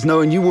your eyes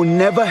knowing you will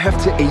never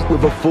have to eat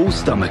with a full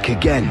stomach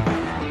again.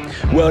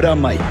 Well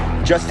done, mate.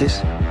 Justice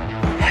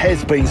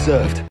has been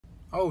served.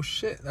 Oh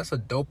shit, that's a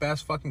dope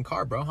ass fucking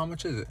car, bro. How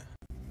much is it?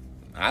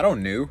 I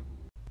don't know.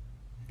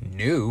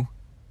 New?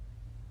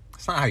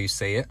 That's not how you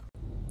say it.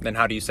 Then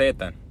how do you say it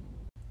then?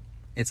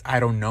 It's I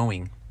don't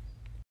knowing.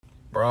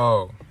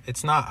 Bro,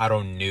 it's not I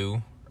don't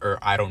knew or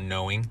I don't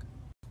knowing.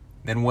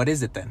 Then what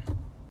is it then?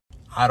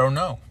 I don't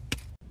know.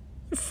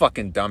 You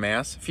fucking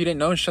dumbass. If you didn't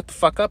know, shut the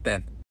fuck up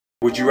then.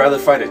 Would you rather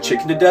fight a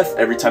chicken to death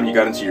every time you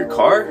got into your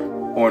car,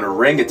 or an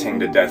orangutan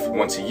to death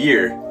once a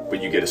year,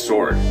 but you get a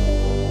sword?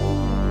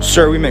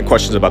 Sir, we meant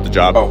questions about the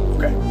job. Oh,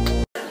 okay.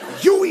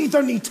 You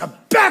either need to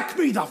back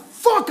me the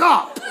fuck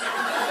up!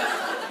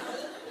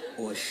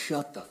 Or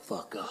shut the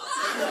fuck up.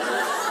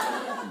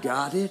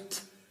 Got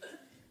it?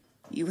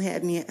 You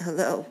had me at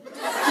hello.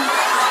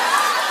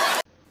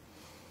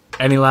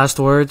 Any last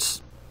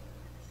words?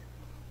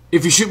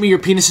 If you shoot me, your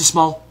penis is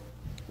small.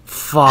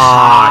 Fuck.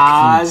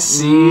 I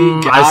see,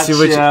 gotcha. I see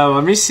what you...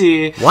 Let me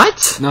see.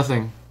 What?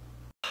 Nothing.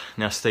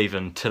 Now,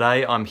 Stephen,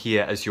 today I'm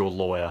here as your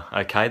lawyer,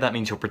 okay? That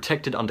means you're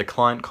protected under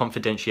client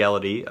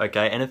confidentiality,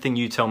 okay? Anything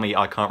you tell me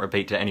I can't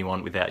repeat to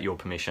anyone without your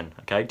permission,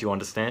 okay? Do you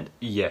understand?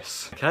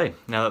 Yes. Okay,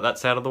 now that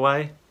that's out of the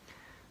way,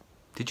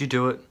 did you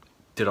do it?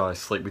 Did I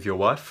sleep with your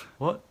wife?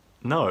 What?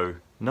 No.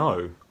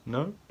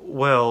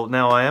 Well,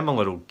 now I am a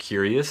little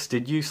curious.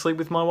 Did you sleep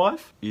with my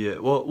wife? Yeah,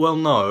 well,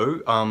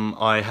 no.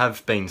 I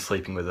have been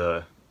sleeping with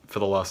her for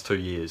the last 2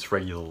 years,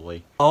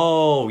 regularly.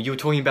 Oh, you were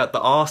talking about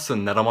the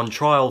arson that I'm on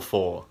trial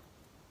for.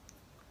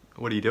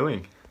 What are you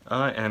doing?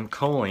 I am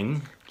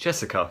calling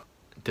Jessica.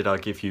 Did I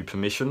give you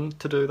permission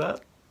to do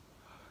that?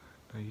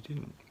 No, you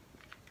didn't.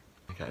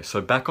 Okay, so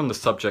back on the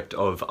subject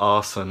of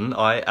arson,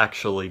 I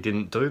actually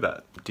didn't do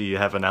that. Do you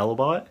have an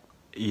alibi?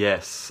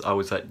 Yes, I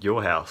was at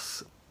your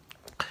house.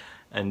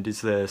 And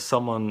is there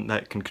someone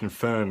that can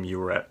confirm you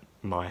were at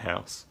my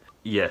house?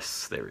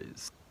 Yes, there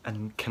is.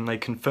 And can they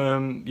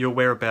confirm your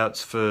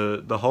whereabouts for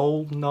the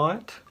whole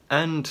night?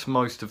 And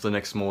most of the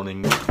next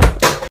morning?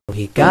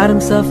 He got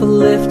himself a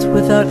lift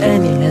without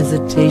any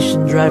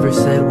hesitation. Driver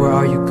said, where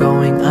are you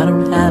going? I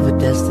don't have a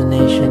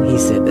destination. He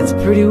said, that's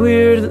pretty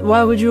weird.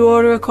 Why would you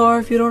order a car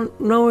if you don't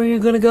know where you're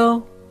gonna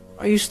go?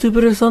 Are you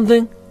stupid or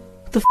something?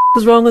 What the f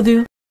is wrong with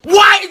you?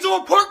 Why is there a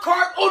report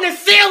card on the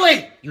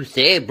ceiling? You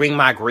said bring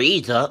my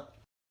grades up.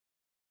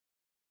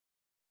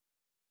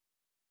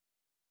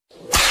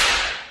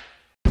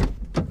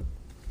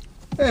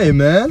 Hey,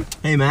 man.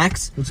 Hey,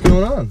 Max. What's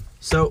going on?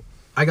 So,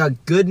 I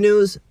got good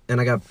news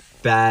and I got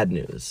bad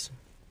news.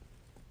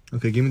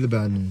 Okay, give me the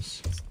bad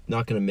news. It's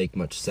not gonna make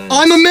much sense.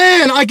 I'm a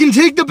man! I can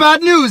take the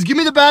bad news! Give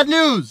me the bad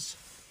news!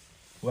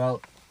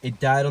 Well, it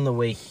died on the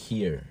way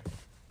here.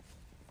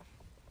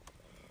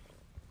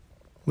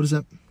 What is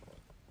that?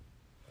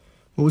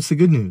 Well, what's the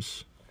good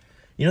news?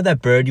 You know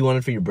that bird you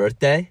wanted for your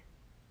birthday?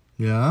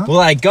 Yeah?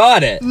 Well, I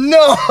got it!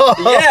 No!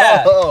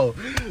 Yeah!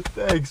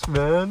 Thanks,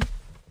 man.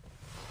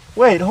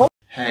 Wait, hold.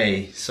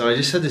 Hey, so I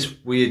just had this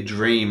weird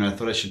dream and I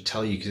thought I should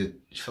tell you because it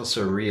felt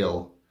so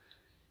real.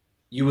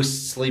 You were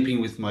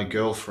sleeping with my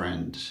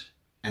girlfriend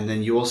and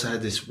then you also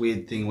had this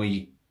weird thing where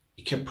you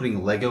kept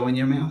putting Lego in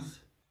your mouth.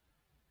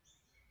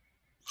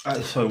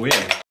 That's so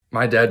weird.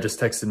 My dad just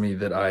texted me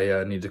that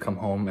I need to come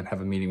home and have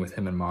a meeting with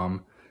him and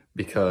Mom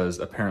because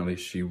apparently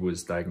she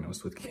was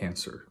diagnosed with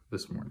cancer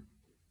this morning.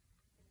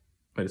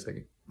 Wait a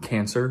second.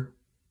 Cancer?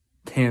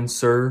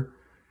 Cancer?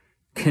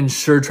 Can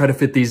sure try to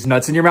fit these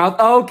nuts in your mouth?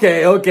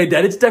 Okay, okay,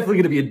 Dad, it's definitely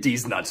gonna be a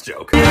D's nuts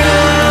joke. Hello?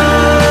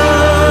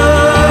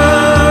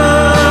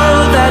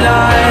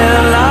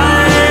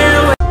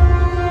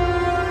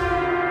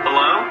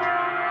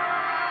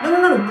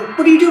 No,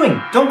 what are you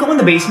doing? Don't go in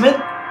the basement.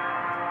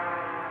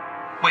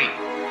 Wait,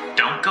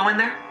 don't go in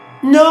there?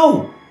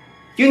 No!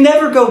 You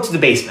never go to the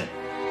basement.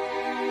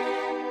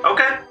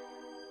 Okay.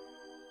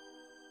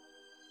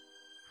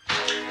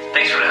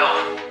 Thanks for the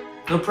help.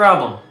 No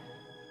problem.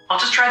 I'll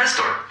just try this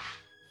door.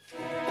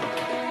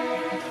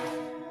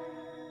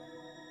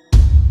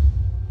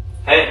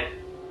 Hey.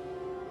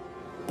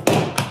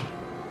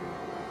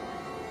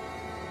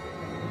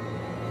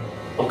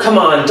 Oh, come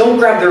on, don't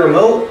grab the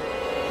remote.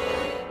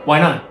 Why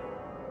not?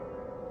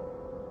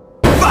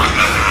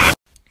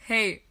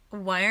 Hey,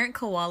 why aren't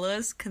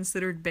koalas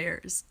considered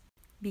bears?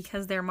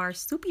 Because they're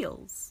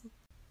marsupials.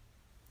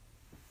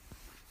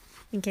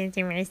 Because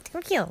they're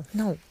marsupial.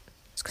 No,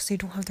 it's because they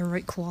don't have the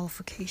right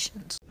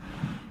qualifications.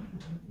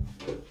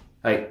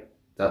 Hey,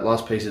 that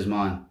last piece is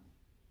mine.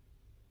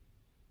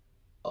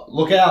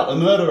 Look out, a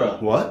murderer.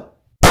 What?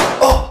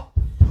 Oh!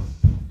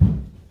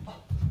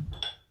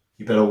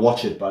 You better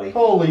watch it, buddy.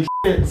 Holy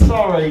shit,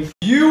 sorry.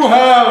 You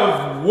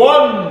have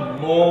one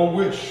more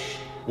wish.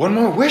 One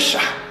more wish?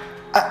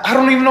 I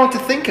don't even know what to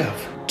think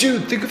of.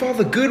 Dude, think of all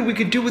the good we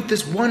could do with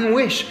this one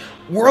wish.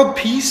 World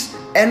peace,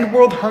 end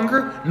world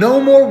hunger, no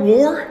more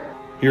war?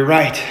 You're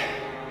right.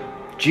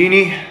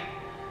 Genie,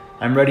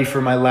 I'm ready for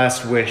my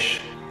last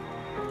wish.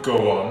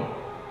 Go on.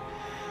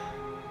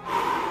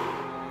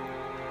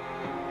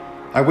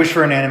 I wish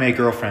for an anime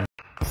girlfriend.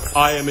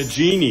 I am a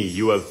genie.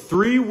 You have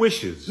 3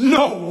 wishes.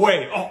 No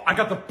way! Oh, I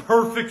got the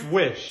perfect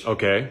wish.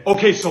 Okay.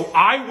 Okay, so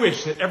I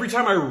wish that every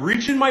time I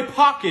reach in my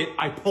pocket,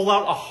 I pull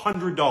out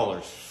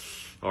 $100.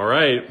 All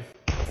right.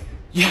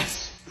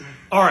 Yes!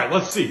 Alright,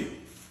 let's see.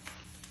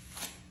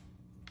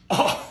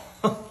 Oh.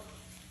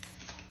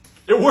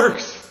 It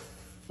works!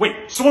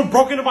 Wait, someone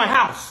broke into my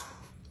house!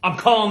 I'm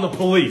calling the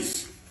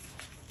police.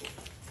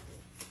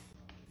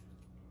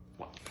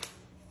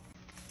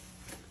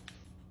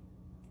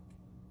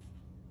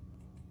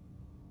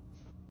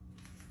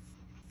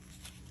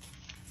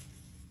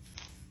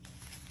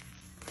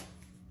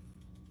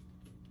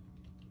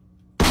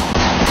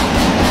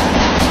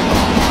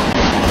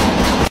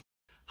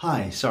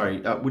 Hi,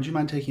 sorry, would you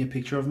mind taking a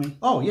picture of me?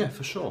 Oh, yeah,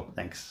 for sure.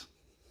 Thanks.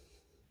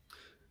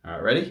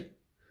 Alright, ready?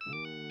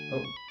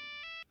 Oh,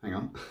 hang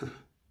on.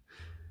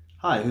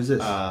 Hi, who's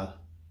this?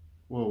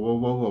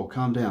 Whoa,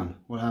 calm down.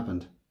 What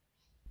happened?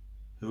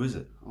 Who is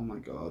it? Oh my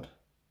god.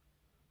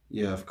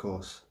 Yeah, of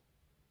course.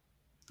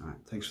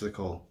 Alright, thanks for the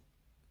call.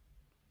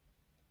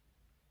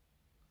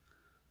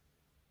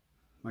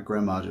 My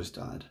grandma just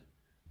died.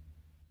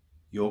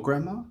 Your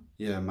grandma?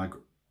 Yeah,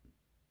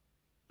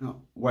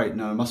 no, wait,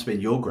 no, it must have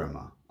been your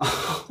grandma.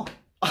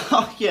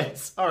 Oh,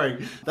 yes,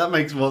 sorry. That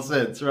makes more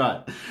sense,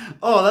 right.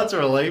 Oh, that's a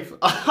relief.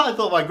 I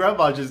thought my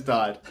grandma just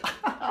died.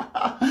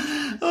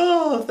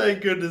 Oh,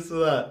 thank goodness for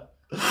that.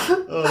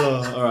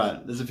 Oh, all right,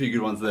 there's a few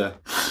good ones there.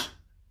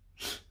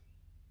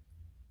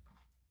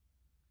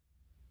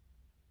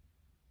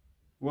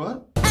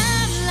 What?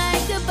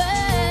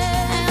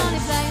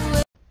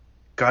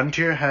 Gun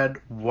to your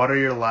head, what are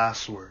your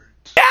last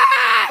words?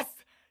 Yes!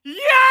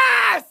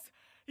 Yes!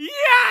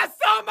 Yes!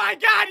 Oh my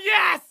god,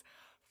 yes!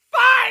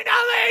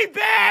 Finally,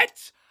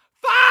 bitch!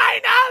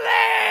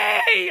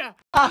 Finally!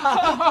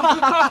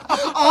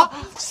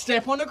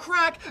 Step on a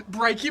crack,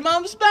 break your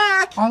mom's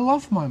back. I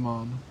love my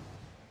mom.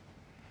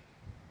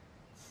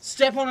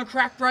 Step on a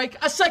crack, break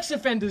a sex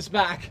offender's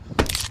back.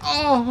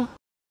 Oh.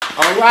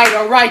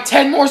 Alright,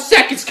 10 more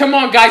seconds, come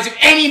on guys, if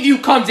any of you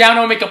come down,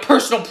 I'll make a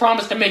personal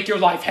promise to make your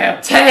life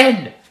hell.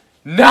 10,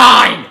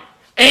 9,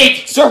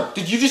 8, sir,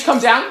 did you just come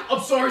down?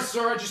 I'm sorry,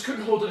 sir, I just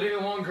couldn't hold it any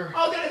longer.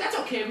 Oh, that's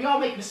okay, we all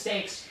make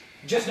mistakes.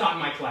 Just not in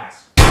my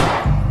class.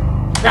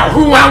 Now,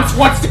 who else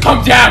wants to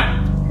come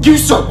down? You,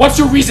 sir, what's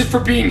your reason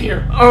for being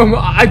here?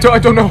 I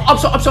don't know.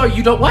 I'm sorry,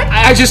 you don't what?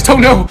 I just don't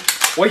know.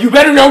 Well, you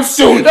better know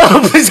soon.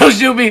 No, please don't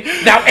shoot me.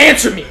 Now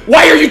answer me.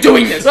 Why are you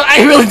doing this?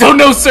 I really don't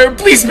know, sir.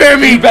 Please spare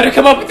me. You better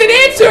come up with an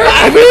answer.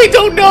 I really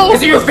don't know.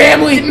 Is it your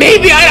family?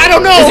 Maybe. I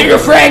don't know. Is it your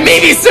friend?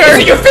 Maybe, sir.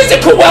 Is it your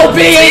physical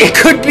well-being? It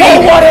could be.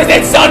 Oh, what is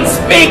it, son?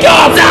 Speak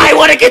up. I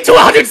want to get to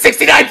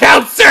 169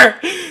 pounds, sir.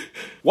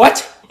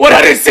 What?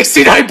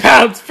 169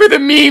 pounds for the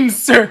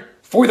memes, sir.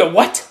 For the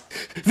what?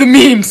 The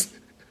memes.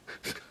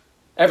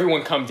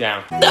 Everyone come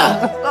down.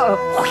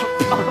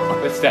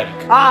 Pathetic.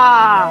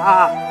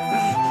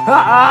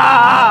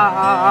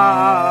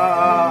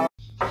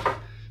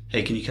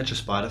 Hey, can you catch a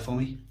spider for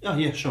me? Oh,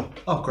 yeah, sure.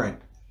 Oh, great.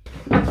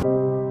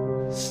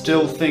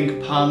 Still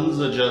think puns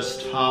are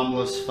just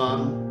harmless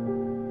fun?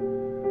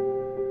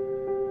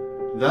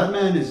 That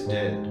man is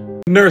dead.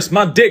 Nurse,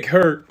 my dick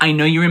hurt. I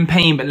know you're in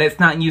pain, but let's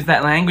not use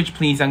that language,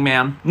 please, young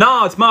man.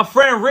 No, it's my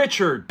friend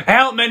Richard.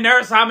 Help me,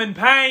 nurse, I'm in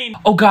pain.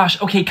 Oh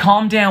gosh, okay,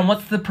 calm down.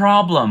 What's the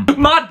problem?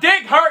 My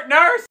dick hurt,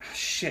 nurse.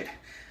 Shit,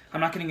 I'm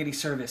not getting any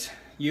service.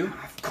 You?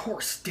 Of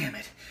course, damn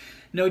it.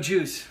 No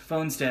juice.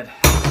 Phone's dead.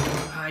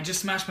 I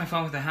just smashed my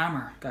phone with a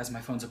hammer. Guys,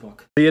 my phone's a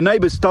book. Your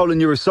neighbour's stolen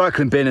your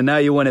recycling bin and now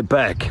you want it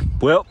back.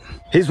 Well,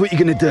 here's what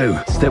you're going to do.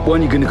 Step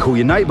 1, you're going to call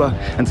your neighbour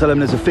and tell him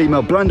there's a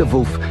female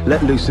blunderwolf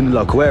let loose in the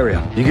local area.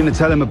 You're going to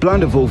tell him a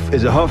blunderwolf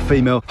is a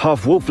half-female,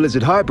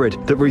 half-wolf-lizard hybrid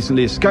that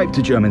recently escaped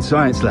a German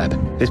science lab.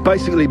 It's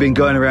basically been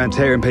going around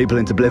tearing people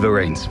into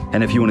bliverines.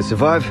 And if you want to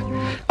survive,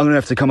 I'm going to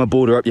have to come and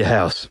boarder up your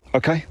house.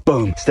 Okay?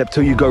 Boom. Step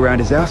 2, you go around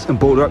his house and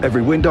boarder up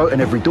every window and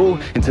every door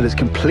until it's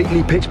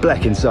completely pitch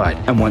black inside.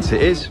 And once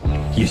it is,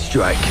 you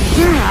strike.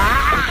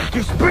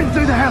 You sprint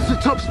through the house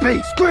at top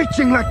speed,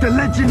 screeching like the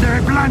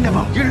legendary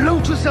Blunderwolf. You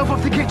launch yourself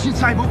off the kitchen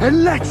table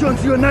and latch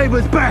onto your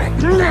neighbour's back.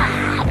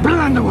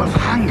 Blunderwolf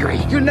hungry.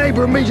 Your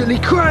neighbour immediately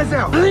cries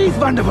out, "Please,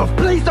 Blunderwolf,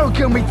 please don't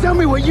kill me. Tell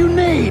me what you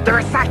need." "The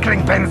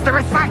recycling bins, the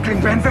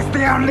recycling bins. It's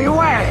the only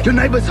way." Your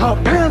neighbour's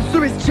heart pounds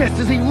through his chest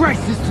as he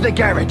races to the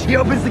garage. He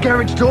opens the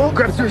garage door,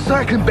 grabs the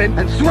recycling bin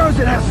and throws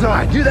it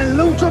outside. You then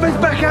launch off his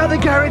back out of the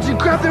garage and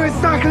grab the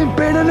recycling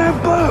bin and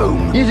then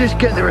boom! You just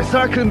get the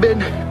recycling bin,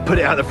 put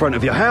it out the front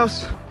of your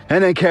house,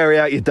 and then carry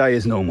out your day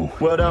as normal.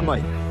 Well done,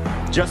 mate.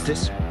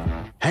 Justice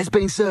has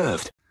been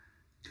served.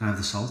 Can I have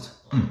the salt?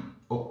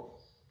 Oh,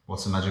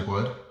 what's the magic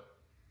word?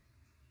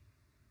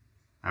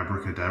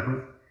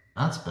 Abracadabra?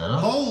 That's better.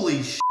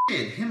 Holy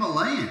shit,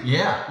 Himalayan.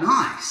 Yeah.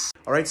 Nice.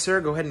 All right, sir,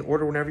 go ahead and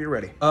order whenever you're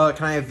ready.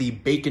 Can I have the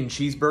bacon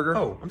cheeseburger?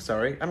 Oh, I'm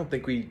sorry. I don't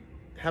think we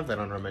have that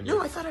on our menu.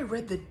 No, I thought I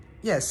read the...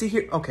 Yeah, see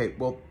here. Okay,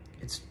 well,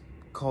 it's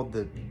called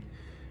the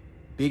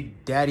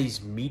Big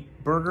Daddy's Meat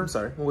Burger.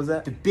 Sorry, what was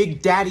that? The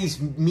Big Daddy's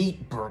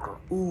Meat Burger.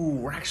 Ooh,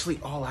 we're actually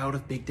all out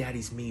of Big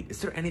Daddy's meat.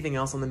 Is there anything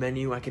else on the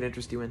menu I can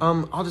interest you in?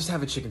 I'll just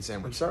have a chicken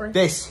sandwich. I'm sorry?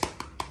 This.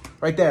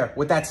 Right there,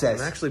 what that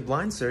says. I'm actually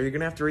blind, sir. You're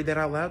gonna have to read that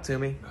out loud to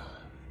me.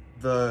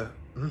 The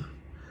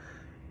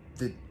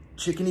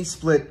chickeny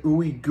split,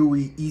 ooey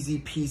gooey, easy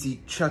peasy,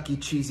 chucky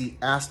cheesy,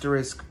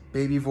 asterisk,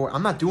 baby voice.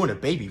 I'm not doing a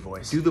baby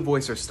voice. Do the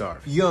voice or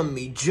starve.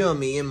 Yummy,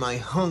 jummy in my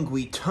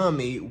hungry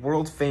tummy,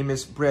 world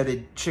famous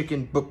breaded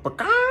chicken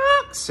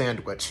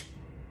sandwich.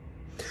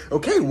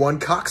 Okay, one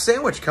cock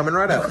sandwich coming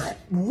right out.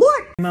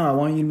 What? Mom, I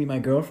want you to meet my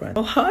girlfriend.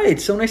 Oh, hi,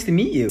 it's so nice to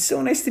meet you.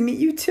 So nice to meet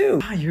you too.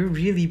 Ah, you're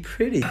really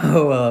pretty.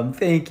 Oh,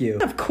 thank you.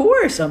 Of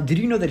course. Did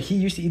you know that he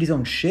used to eat his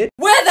own shit?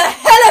 Where the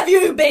hell have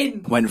you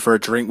been? Went for a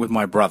drink with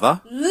my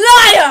brother.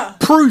 Liar!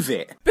 Prove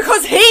it.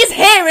 Because he's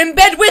here in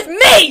bed with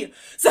me!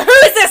 So who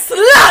is this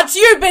slut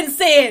you've been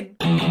seeing?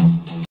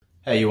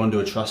 Hey, you want to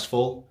do a trust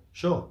fall?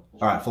 Sure.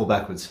 Alright, fall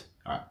backwards.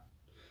 Alright.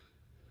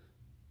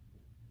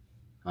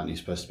 Aren't you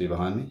supposed to be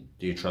behind me?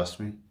 Do you trust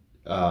me?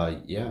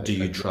 Yeah. Do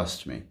you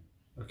trust me?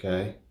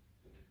 Okay.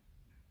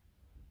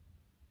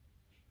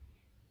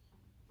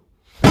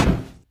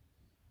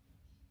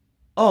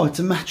 Oh, it's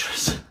a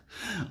mattress.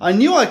 I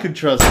knew I could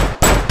trust it.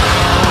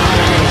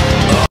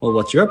 Well,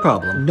 what's your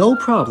problem? No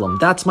problem.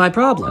 That's my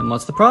problem. And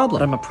what's the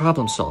problem? I'm a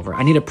problem solver.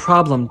 I need a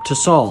problem to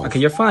solve. Okay,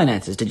 your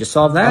finances. Did you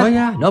solve that? Oh,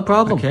 yeah. No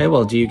problem. Okay,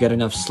 well, do you get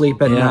enough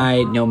sleep at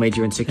night? No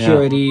major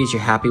insecurities?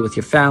 You're happy with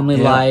your family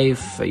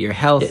life? You're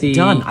healthy?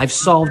 Done. I've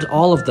solved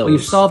all of those. Well,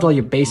 you've solved all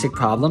your basic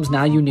problems.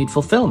 Now you need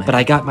fulfillment. But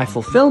I got my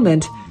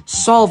fulfillment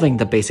solving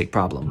the basic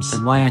problems.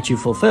 And why aren't you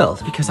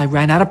fulfilled? Because I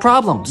ran out of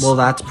problems. Well,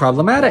 that's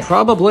problematic.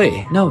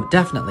 Probably. No,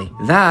 definitely.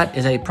 That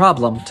is a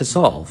problem to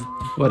solve.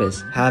 What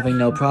is? Having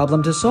no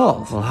problem to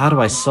solve. Well, how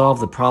do I solve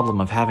the problem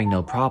of having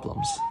no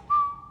problems?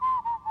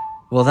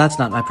 Well, that's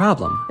not my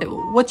problem.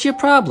 What's your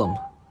problem?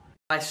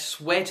 I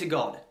swear to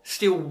God,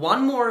 steal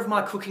one more of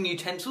my cooking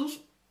utensils,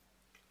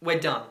 we're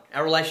done.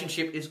 Our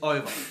relationship is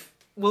over.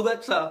 Well,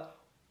 that's a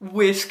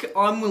whisk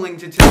I'm willing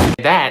to take.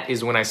 That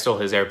is when I stole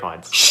his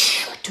AirPods.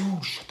 Shh,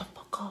 dude, shut the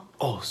fuck up.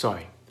 Oh,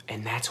 sorry.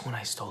 And that's when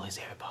I stole his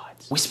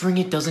AirPods. Whispering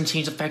it doesn't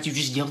change the fact you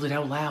just yelled it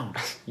out loud.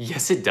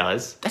 Yes, it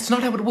does. That's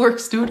not how it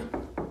works, dude.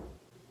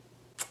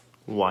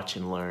 Watch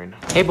and learn.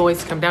 Hey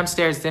boys, come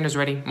downstairs, dinner's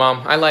ready.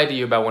 Mom, I lied to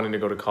you about wanting to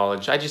go to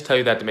college. I just tell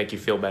you that to make you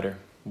feel better.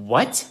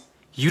 What?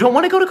 You don't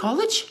want to go to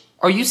college?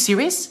 Are you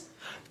serious?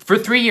 For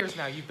 3 years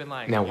now, you've been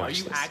lying. Now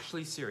watch this. Are you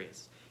actually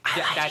serious? I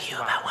lied to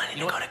you about wanting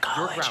to go to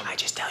college. I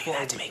just tell you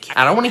that to make you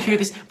I don't want to hear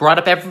this brought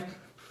up every...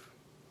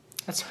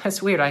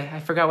 That's weird. I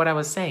forgot what I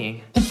was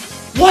saying.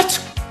 What?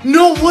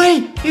 No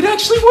way! It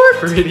actually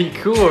worked! Pretty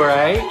cool,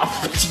 right?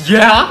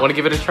 Yeah? Want to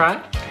give it a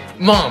try?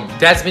 Mom,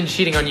 Dad's been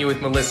cheating on you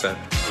with Melissa.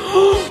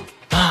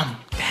 Mom,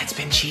 Dad's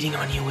been cheating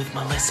on you with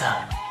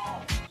Melissa.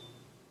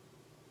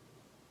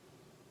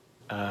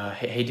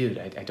 Hey dude,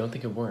 I don't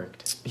think it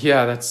worked.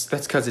 Yeah,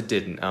 that's cause it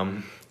didn't.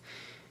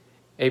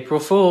 April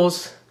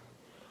Fools.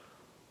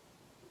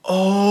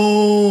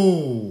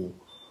 Oh!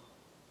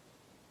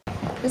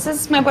 This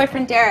is my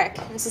boyfriend Derek.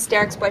 This is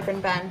Derek's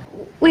boyfriend Ben.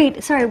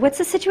 Wait, sorry, what's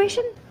the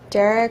situation?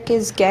 Derek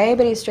is gay,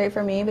 but he's straight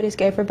for me, but he's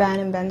gay for Ben,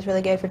 and Ben's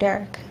really gay for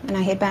Derek. And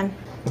I hate Ben.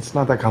 It's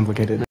not that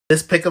complicated.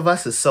 This pic of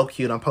us is so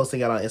cute. I'm posting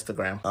it on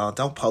Instagram. Oh,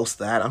 don't post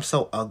that. I'm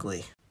so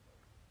ugly.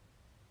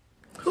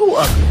 Who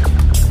ugly?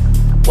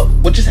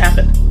 What just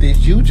happened? Did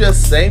you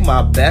just say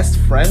my best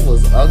friend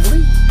was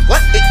ugly?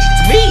 What?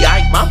 It's me.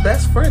 My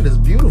best friend is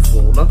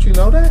beautiful. Don't you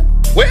know that?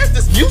 Where's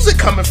this music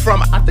coming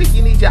from? I think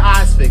you need your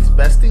eyes fixed,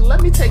 bestie.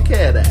 Let me take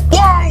care of that.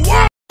 Whoa,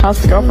 whoa! How's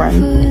the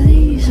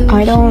girlfriend?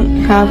 I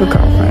don't have a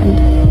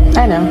girlfriend.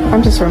 I know,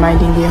 I'm just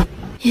reminding you.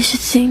 You should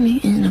see me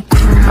in a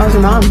crowd. How's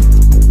your mom?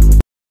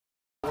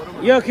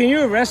 Yo, can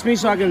you arrest me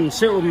so I can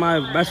sit with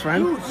my best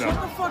friend? Dude, shut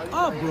the fuck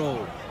up,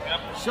 bro.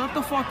 Shut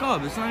the fuck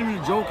up. It's not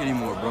even a joke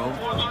anymore, bro.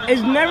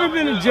 It's never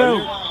been a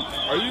joke.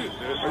 Are you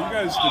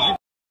guys...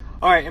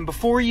 Alright, and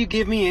before you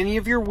give me any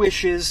of your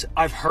wishes,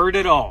 I've heard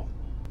it all.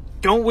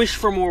 Don't wish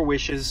for more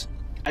wishes.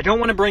 I don't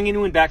want to bring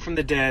anyone back from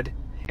the dead.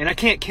 And I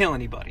can't kill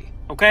anybody,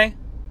 okay?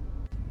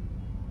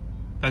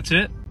 That's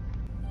it?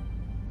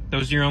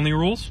 Those are your only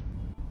rules?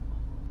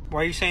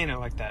 Why are you saying it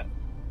like that?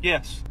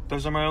 Yes,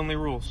 those are my only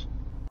rules.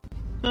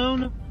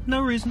 No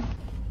reason.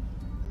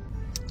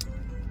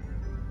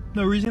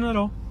 No reason at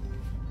all.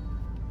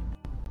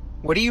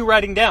 What are you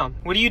writing down?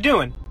 What are you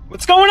doing?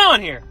 What's going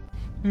on here?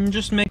 I'm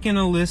just making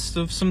a list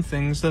of some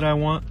things that I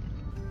want.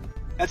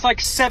 That's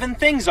like 7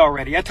 things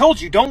already. I told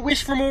you, don't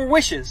wish for more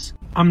wishes.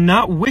 I'm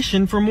not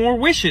wishing for more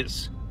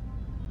wishes.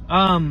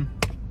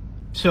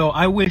 So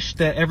I wish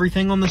that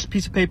everything on this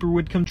piece of paper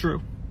would come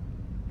true.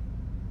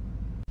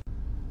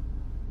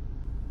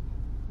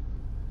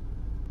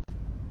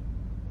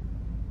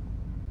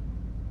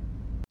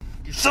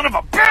 You son of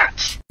a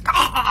bitch!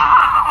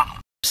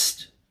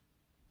 Psst.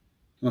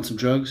 Want some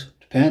drugs?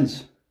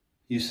 Depends.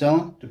 You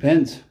selling?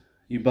 Depends.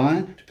 You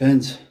buying?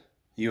 Depends.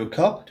 You a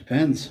cop?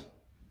 Depends.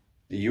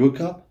 Are you a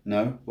cop?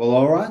 No. Well,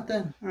 alright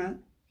then. Alright.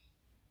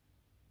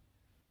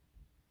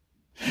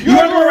 You're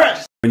under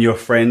arrest! When your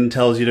friend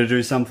tells you to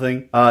do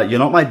something, you're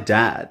not my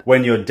dad.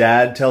 When your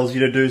dad tells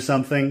you to do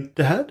something,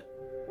 Dad?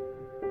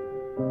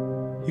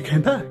 You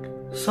came back.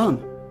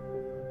 Son.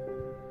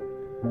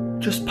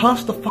 Just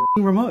pass the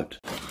fucking remote.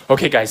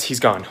 Okay guys, he's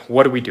gone.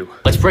 What do we do?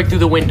 Let's break through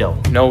the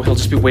window. No, he'll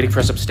just be waiting for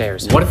us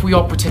upstairs. What if we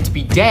all pretend to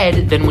be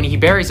dead, then when he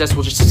buries us,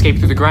 we'll just escape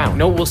through the ground?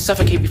 No, we'll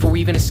suffocate before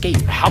we even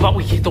escape. How about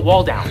we hit the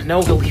wall down?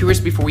 No, he'll hear us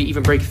before we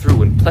even break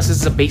through, and plus this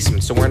is a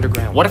basement, so we're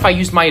underground. What if I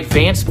used my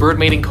advanced bird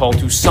mating call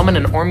to summon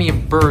an army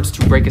of birds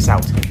to break us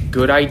out?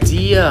 Good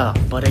idea,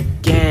 but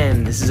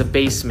again, this is a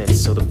basement,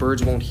 so the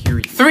birds won't hear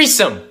you.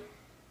 Threesome!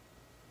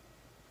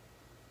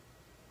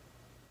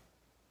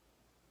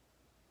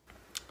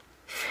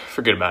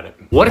 Forget about it.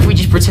 What if we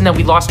just pretend that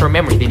we lost our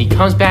memory, then he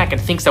comes back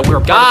and thinks that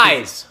we're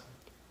guys!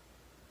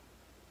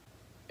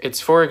 It's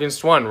 4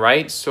 against 1,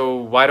 right? So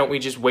why don't we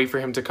just wait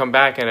for him to come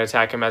back and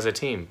attack him as a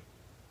team?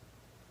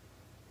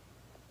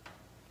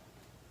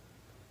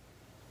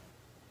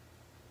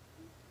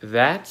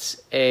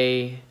 That's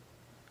a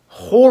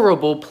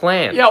horrible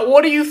plan. Yeah,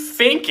 what are you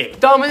thinking?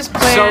 Dumbest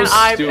plan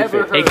I've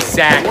ever heard.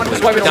 Exactly.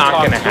 That's why we don't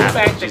not gonna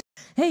happen.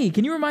 Hey,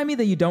 can you remind me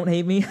that you don't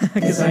hate me?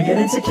 Because I get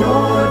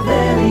insecure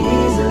very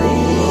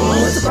easily.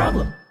 What's the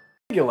problem?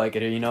 You'll like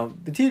it here, you know.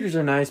 The teachers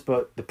are nice,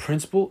 but the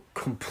principal,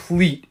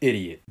 complete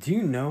idiot. Do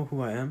you know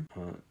who I am?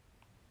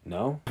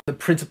 No. The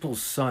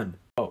principal's son.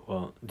 Oh,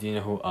 well, do you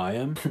know who I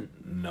am?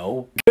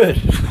 No. Good.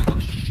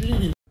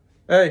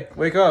 Hey,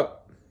 wake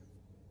up.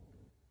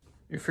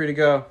 You're free to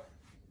go.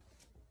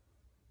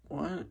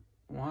 What?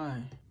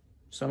 Why?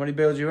 Somebody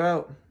bailed you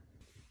out.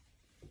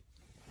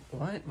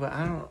 What? But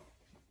I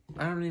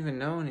don't even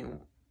know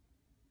anyone.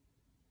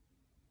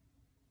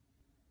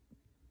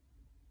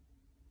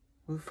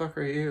 Who the fuck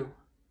are you?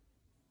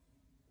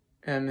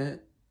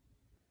 Emmett.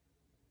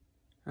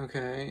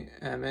 Okay,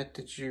 Emmett,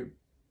 did you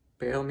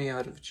bail me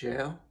out of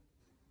jail?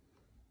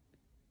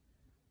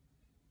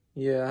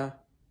 Yeah.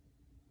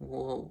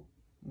 Well,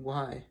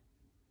 why?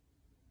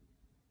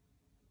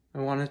 I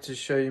wanted to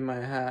show you my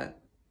hat.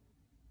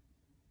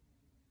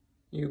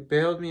 You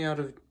bailed me out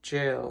of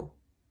jail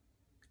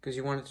because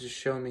you wanted to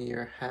show me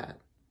your hat.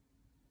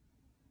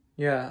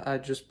 Yeah, I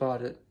just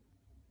bought it.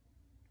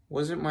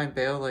 Wasn't my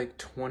bail like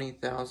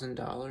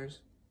 $20,000?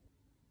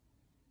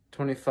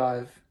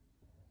 25.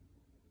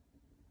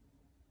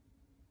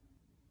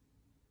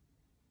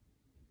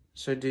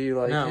 So do you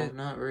like it? No,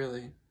 not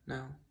really.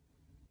 No.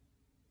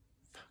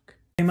 Fuck.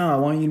 Hey Mom, I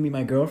want you to meet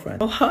my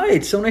girlfriend. Oh hi,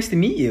 it's so nice to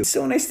meet you.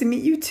 So nice to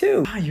meet you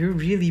too. Ah, you're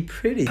really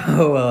pretty.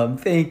 Oh,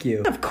 thank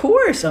you. Of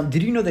course.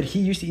 Did you know that he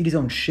used to eat his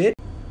own shit?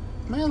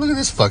 Man, look at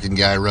this fucking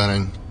guy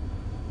running.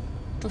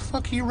 What the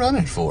fuck are you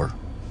running for?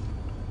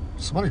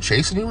 Somebody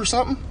chasing you or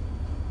something?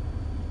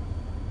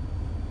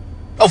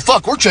 Oh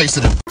fuck, we're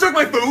chasing him. Took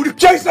my food!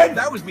 Jason!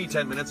 That was me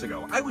 10 minutes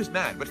ago. I was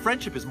mad, but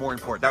friendship is more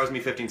important. That was me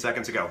 15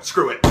 seconds ago.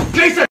 Screw it.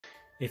 Jason!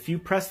 If you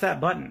press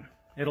that button,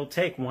 it'll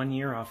take 1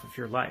 year off of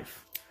your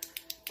life.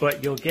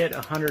 But you'll get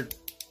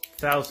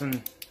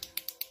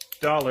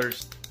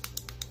 $100,000.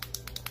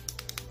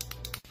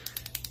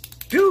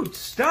 Dude,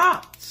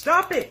 stop!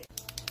 Stop it!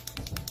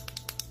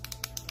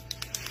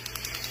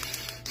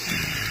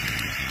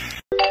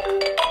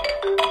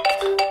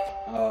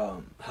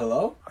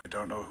 Hello? I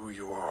don't know who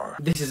you are.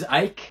 This is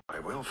Ike. I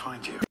will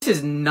find you. This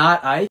is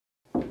not Ike.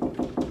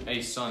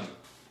 Hey, son.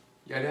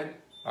 Yeah, Dad?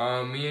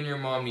 Me and your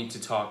mom need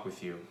to talk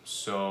with you,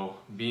 so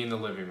be in the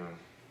living room.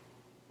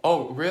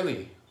 Oh,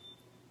 really?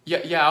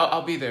 Yeah,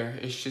 I'll be there.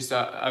 It's just,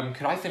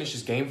 could I finish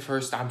this game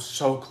first? I'm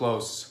so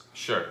close.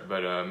 Sure,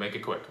 but make it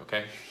quick,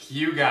 okay?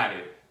 You got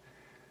it.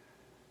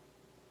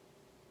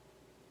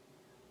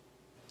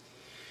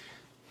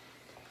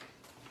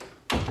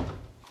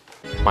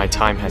 My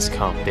time has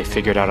come. They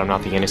figured out I'm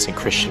not the innocent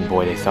Christian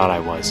boy they thought I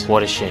was.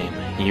 What a shame.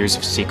 Years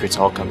of secrets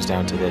all comes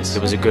down to this.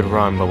 It was a good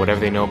run, but whatever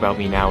they know about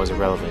me now is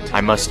irrelevant.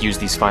 I must use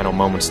these final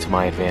moments to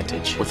my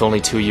advantage. With only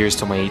 2 years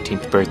till my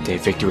 18th birthday,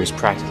 victory is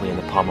practically in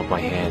the palm of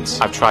my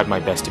hands. I've tried my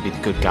best to be the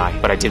good guy,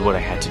 but I did what I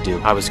had to do.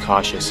 I was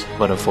cautious,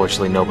 but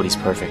unfortunately nobody's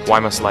perfect. Why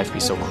must life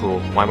be so cruel?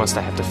 Why must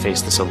I have to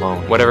face this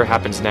alone? Whatever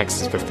happens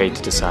next is for fate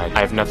to decide.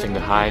 I have nothing to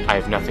hide. I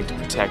have nothing to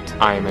protect.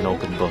 I am an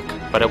open book.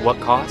 But at what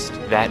cost?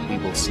 That we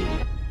will see.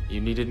 You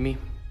needed me?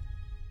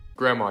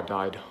 Grandma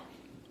died.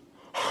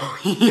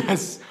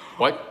 Yes.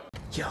 What?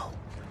 Yo,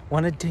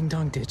 wanna ding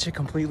dong ditch a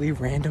completely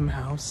random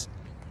house?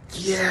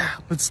 Yeah,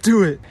 let's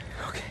do it.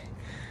 Okay.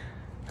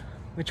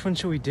 Which one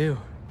should we do?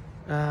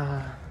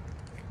 Let's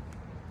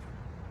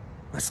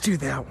do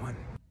that one.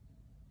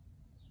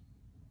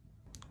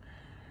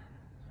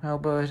 Well,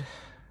 bud,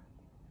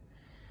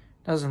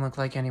 doesn't look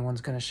like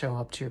anyone's gonna show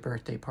up to your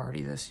birthday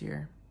party this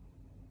year.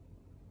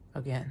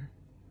 Again.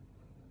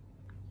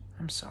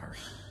 I'm sorry.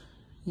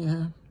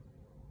 Yeah,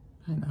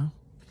 I know.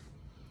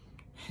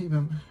 Hey,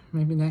 but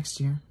maybe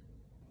next year.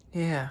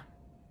 Yeah.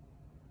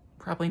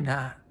 Probably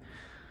not.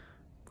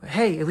 But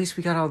hey, at least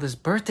we got all this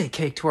birthday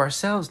cake to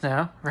ourselves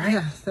now, right?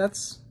 Yeah,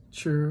 that's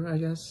true, I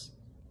guess.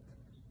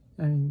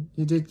 I mean,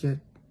 you did get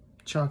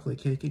chocolate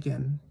cake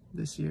again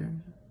this year.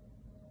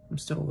 I'm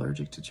still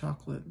allergic to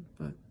chocolate,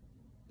 but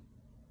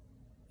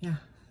yeah.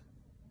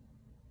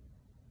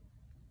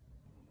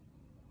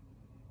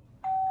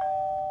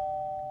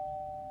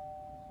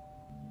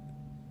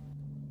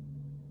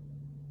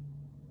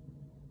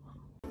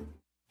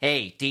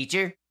 Hey,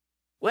 teacher,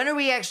 when are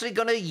we actually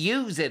gonna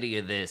use any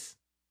of this?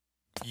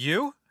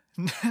 You?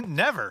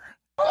 Never.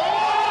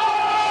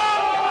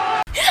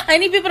 I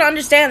need people to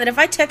understand that if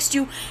I text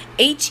you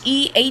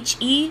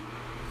H-E-H-E,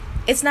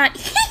 it's not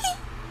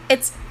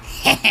it's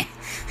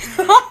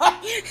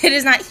it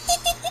is not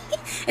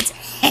it's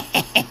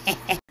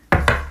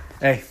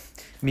Hey,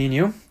 me and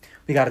you,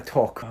 we gotta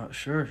talk.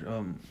 Sure,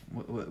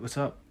 what's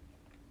up?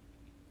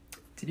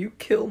 Did you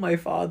kill my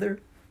father?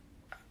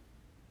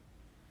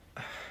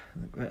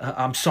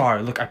 I'm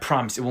sorry. Look, I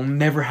promise it will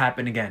never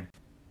happen again.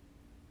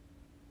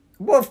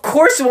 Well, of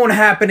course it won't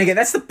happen again.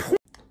 That's the point.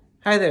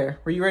 Hi there.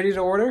 Were you ready to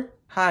order?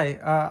 Hi,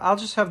 I'll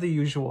just have the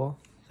usual.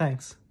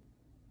 Thanks.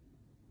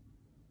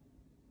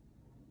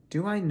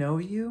 Do I know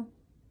you?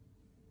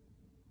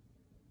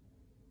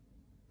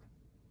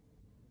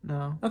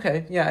 No.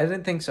 Okay, yeah, I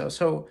didn't think so.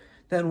 So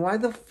then why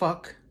the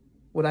fuck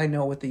would I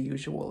know what the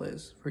usual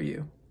is for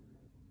you?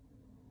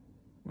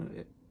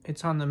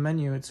 It's on the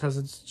menu. It says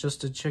it's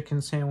just a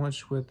chicken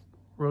sandwich with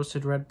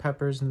roasted red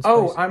peppers and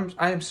spicy. Oh,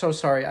 I'm so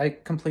sorry. I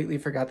completely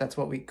forgot that's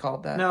what we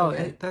called that. No,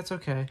 okay. that's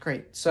okay.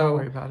 Great. So don't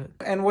worry about it.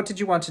 And what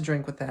did you want to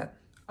drink with that?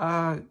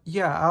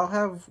 Yeah, I'll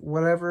have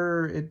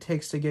whatever it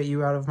takes to get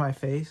you out of my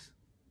face.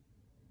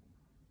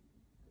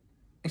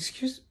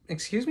 Excuse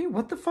me?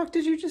 What the fuck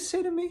did you just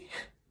say to me?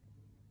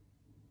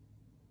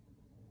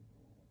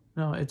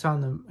 No, it's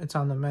on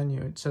the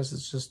menu. It says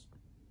it's just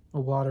a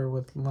water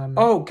with lemon.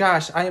 Oh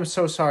gosh, I am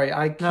so sorry.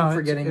 I keep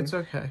forgetting. It's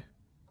okay.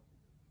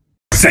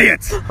 Say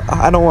it!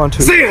 I don't want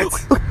to. Say it!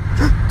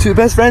 Two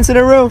best friends in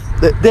a room.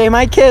 They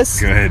might kiss.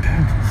 Good.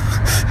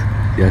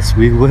 Yes,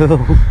 we will.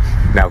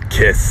 Now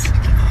kiss.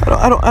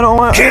 I don't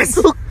want. Kiss!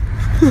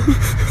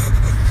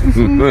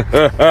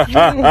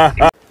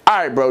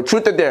 Alright, bro,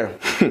 truth or dare?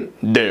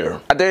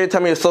 Dare. I dare you to tell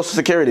me your social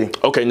security.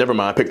 Okay, never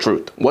mind, pick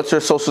truth. What's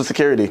your social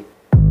security?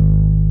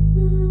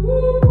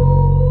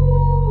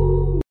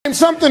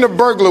 Something a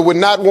burglar would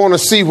not want to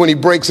see when he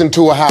breaks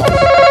into a house.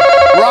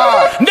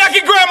 Right.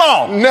 Naked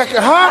grandma! Naked,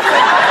 huh?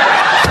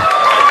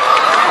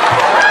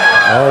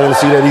 I don't want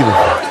to see that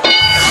either.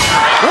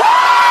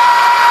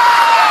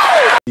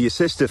 Your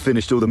sister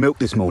finished all the milk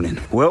this morning.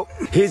 Well,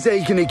 here's how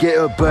you're gonna get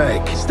her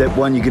back. Step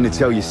 1, you're gonna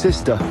tell your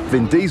sister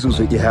Vin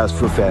Diesel's at your house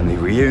for a family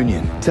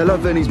reunion. Tell her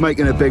Vinny's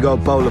making a big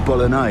old bowl of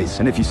bolognese,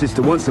 and if your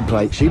sister wants a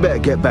plate, she better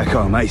get back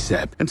home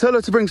ASAP. And tell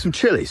her to bring some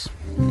chilies.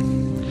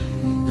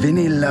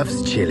 Vinny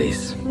loves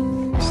chilies.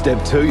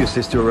 Step 2, your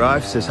sister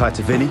arrives, says hi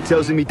to Vinny,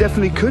 tells him he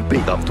definitely could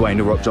beat up Dwayne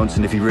The Rock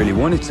Johnson if he really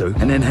wanted to,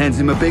 and then hands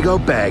him a big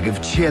old bag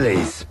of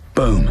chilies.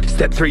 Boom.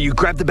 Step 3, you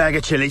grab the bag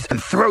of chilies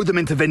and throw them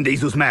into Vin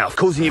Diesel's mouth,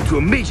 causing him to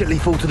immediately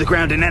fall to the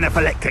ground in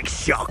anaphylactic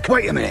shock.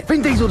 Wait a minute.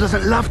 Vin Diesel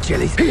doesn't love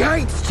chilies. He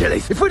hates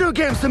chilies. If we don't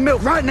get him some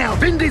milk right now,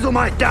 Vin Diesel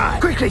might die.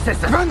 Quickly,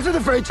 sister. Run to the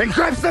fridge and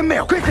grab some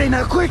milk. Quickly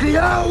now, quickly.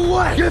 Oh,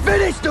 wait. You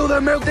finished all the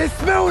milk this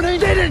morning,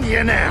 didn't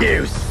you now?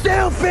 You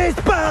selfish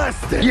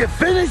bastard. You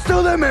finished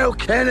all the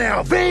milk and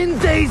now Vin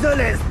Diesel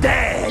is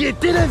dead. You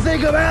didn't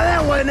think about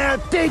that one now,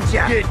 did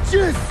you? You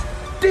just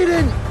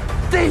didn't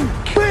think.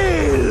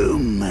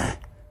 Boom.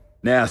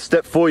 Now,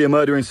 step 4, your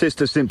murdering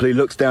sister simply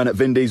looks down at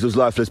Vin Diesel's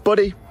lifeless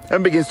body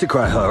and begins to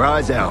cry her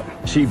eyes out.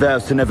 She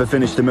vows to never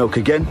finish the milk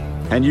again,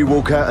 and you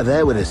walk out of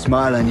there with a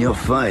smile on your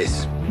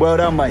face. Well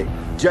done, mate.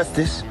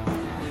 Justice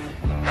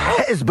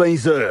has been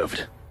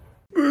served.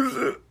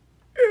 What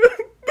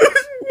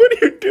are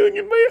you doing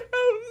in my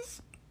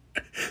house?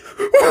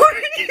 What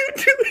are you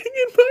doing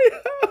in my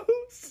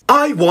house?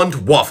 I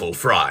want waffle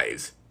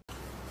fries.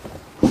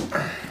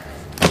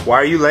 Why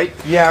are you late?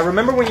 Yeah,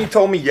 remember when you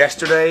told me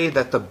yesterday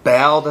that the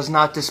bell does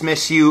not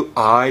dismiss you,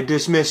 I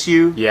dismiss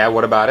you? Yeah,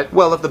 what about it?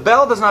 Well, if the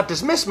bell does not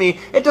dismiss me,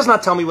 it does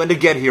not tell me when to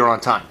get here on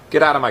time.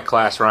 Get out of my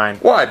class, Ryan.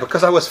 Why?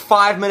 Because I was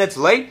 5 minutes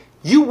late?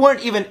 You weren't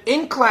even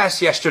in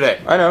class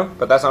yesterday. I know,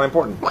 but that's not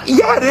important.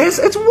 Yeah, it is.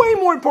 It's way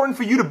more important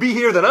for you to be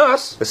here than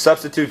us. The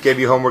substitute gave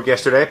you homework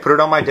yesterday. Put it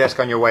on my desk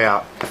on your way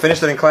out. I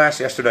finished it in class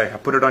yesterday. I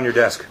put it on your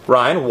desk.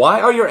 Ryan,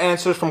 why are your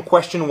answers from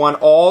question 1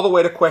 all the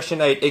way to question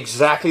 8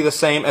 exactly the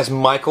same as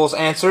Michael's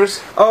answers?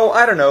 Oh,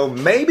 I don't know.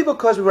 Maybe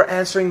because we were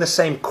answering the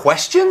same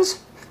questions?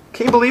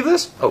 Can you believe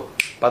this? Oh,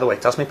 by the way,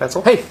 toss me a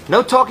pencil. Hey,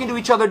 no talking to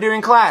each other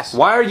during class.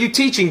 Why are you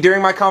teaching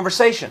during my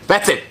conversation?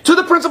 That's it. To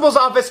the principal's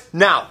office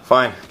now.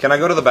 Fine. Can I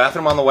go to the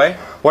bathroom on the way?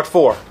 What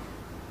for?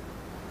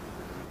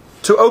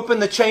 To open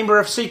the Chamber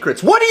of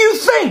Secrets. What do you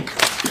think?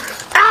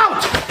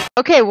 Out!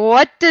 Okay,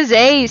 what does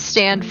A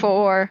stand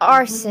for?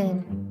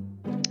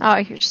 Arson. Oh,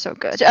 you're so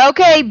good.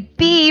 Okay,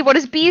 B. What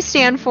does B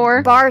stand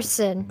for?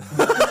 Barson.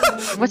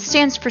 What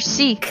stands for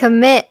C?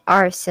 Commit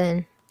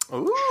arson.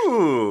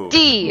 Ooh.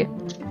 D.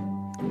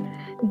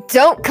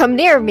 Don't come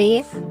near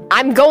me.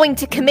 I'm going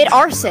to commit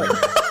arson.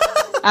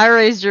 I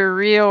raised her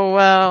real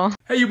well.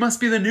 Hey, you must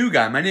be the new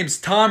guy. My name's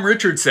Tom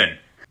Richardson.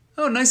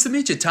 Oh, nice to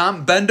meet you,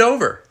 Tom. Bend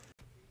over.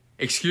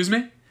 Excuse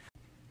me?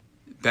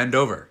 Bend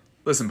over.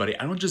 Listen, buddy,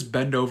 I don't just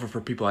bend over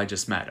for people I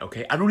just met,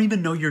 okay? I don't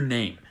even know your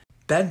name.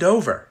 Bend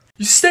over.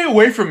 You stay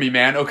away from me,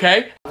 man,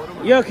 okay?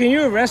 Yo, can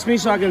you arrest me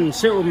so I can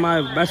sit with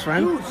my best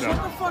friend? Dude,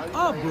 shut the fuck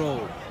up,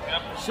 bro.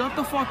 Shut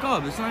the fuck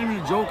up. It's not even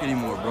a joke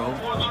anymore, bro.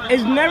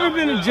 It's never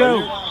been a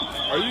joke.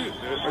 Are you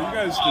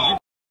guys, did you...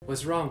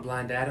 What's wrong,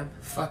 Blind Adam?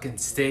 Fucking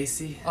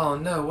Stacy. Oh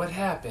no, what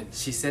happened?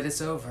 She said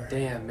it's over.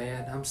 Damn,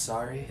 man, I'm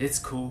sorry. It's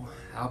cool.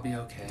 I'll be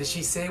okay. Did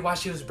she say why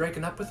she was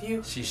breaking up with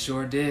you? She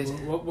sure did.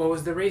 What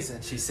was the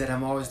reason? She said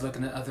I'm always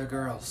looking at other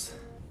girls.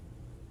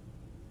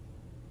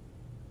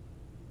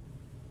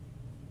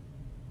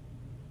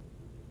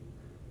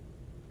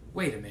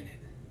 Wait a minute.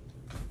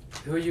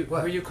 Who are you? What?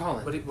 Who are you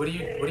calling? What are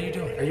you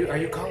doing? Are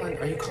you calling?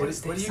 What are you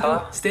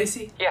doing?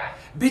 Stacy? Yeah.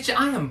 Bitch,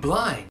 I am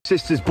blind.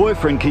 Sister's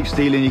boyfriend keeps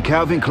stealing your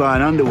Calvin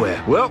Klein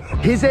underwear. Well,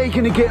 here's how you're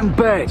gonna get him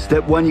back.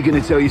 Step 1, you're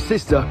gonna tell your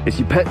sister it's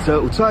your pet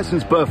turtle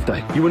Tyson's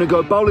birthday. You wanna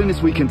go bowling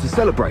this weekend to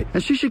celebrate,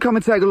 and she should come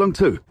and tag along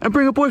too. And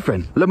bring a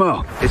boyfriend,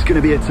 Lamar. It's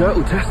gonna be a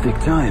turtle-tastic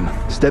time.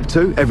 Step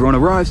 2, everyone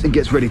arrives and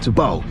gets ready to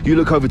bowl. You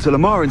look over to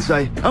Lamar and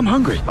say, I'm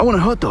hungry, I want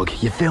a hot dog,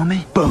 you feel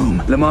me?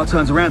 Boom. Lamar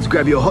turns around to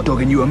grab your hot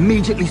dog and you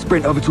immediately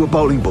sprint over to a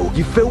bowling ball.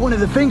 You fill one of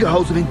the finger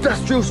holes with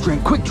industrial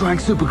strength quick drying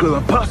super glue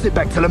and pass it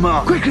back to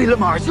Lamar. Quickly,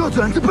 Lamar, it's your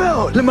turn to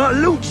build. Lamar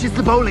launches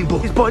the bowling ball.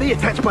 His body,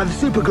 attached by the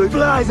super glue,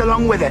 flies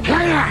along with it.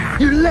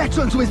 You latch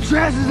onto his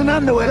trousers and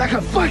underwear like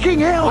a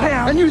fucking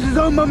hellhound and use his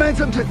own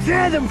momentum to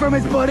tear them from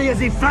his body as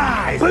he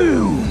flies.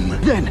 Boom!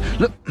 Then,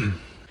 look,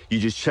 you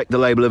just check the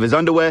label of his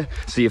underwear,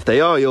 see if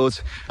they are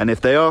yours, and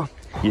if they are,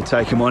 you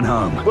take him on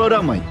home. Well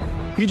done, mate.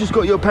 You just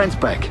got your pants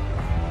back.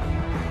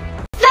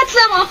 That's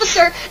them,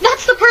 officer!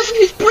 That's the person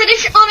who's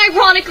British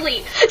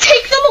unironically!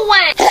 Take them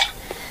away!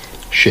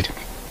 Shit.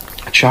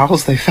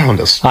 Charles, they found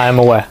us. I am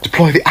aware.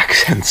 Deploy the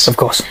accents. Of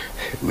course.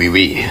 Oui,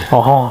 oui.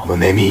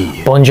 Mon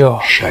ami.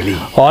 Bonjour. Charlie.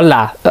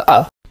 Hola.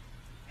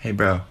 Hey,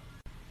 bro.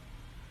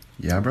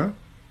 Yeah, bro?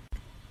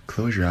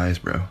 Close your eyes,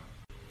 bro.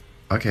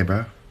 Okay,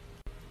 bro.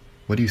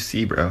 What do you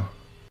see, bro?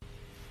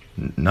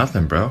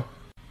 Nothing, bro.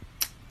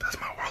 That's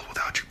my world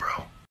without you,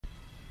 bro.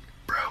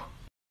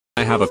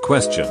 I have a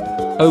question.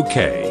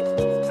 Okay.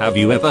 Have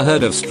you ever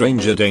heard of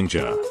stranger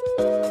danger?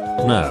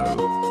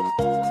 No.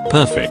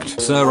 Perfect.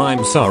 Sir,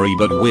 I'm sorry,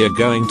 but we're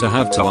going to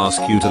have to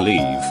ask you to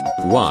leave.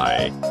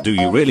 Why? Do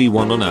you really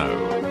want to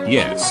know?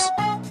 Yes.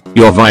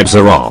 Your vibes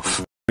are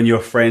off. When your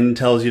friend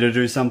tells you to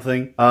do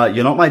something,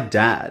 you're not my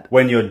dad.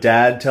 When your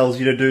dad tells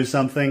you to do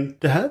something,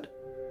 Dad?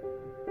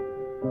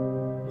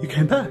 You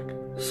came back.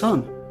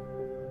 Son.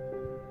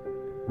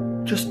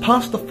 Just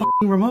pass the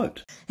fucking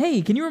remote.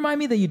 Hey, can you remind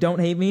me that you don't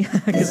hate me?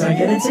 Because I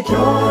get insecure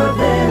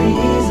very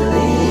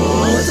easily.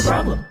 What's the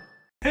problem?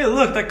 Hey,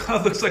 look, that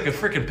cloud looks like a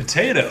freaking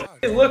potato.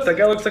 Hey, look, that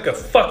guy looks like a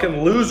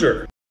fucking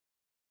loser.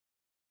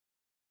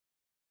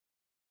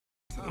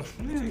 Oh,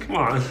 man, come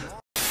on.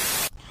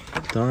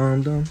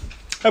 Dum.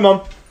 Hey, Mom.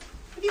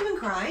 Have you been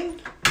crying?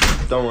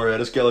 Don't worry, I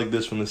just get like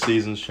this when the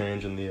seasons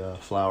change and the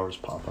flowers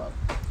pop up.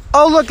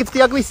 Oh, look, it's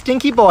the ugly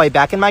stinky boy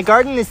back in my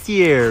garden this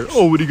year.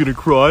 Oh, what are you gonna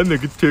cry?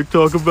 Make a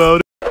TikTok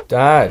about it?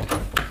 Dad.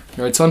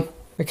 You right, son?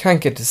 I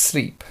can't get to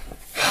sleep.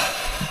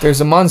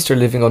 There's a monster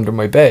living under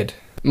my bed.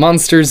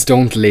 Monsters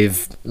don't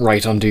live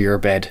right under your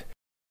bed.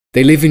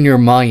 They live in your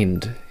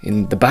mind,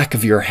 in the back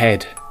of your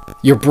head.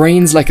 Your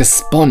brain's like a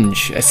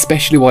sponge,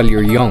 especially while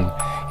you're young.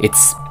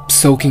 It's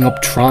soaking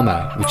up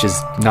trauma, which is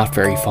not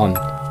very fun.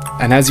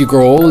 And as you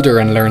grow older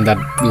and learn that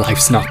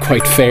life's not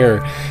quite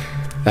fair,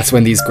 that's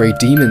when these great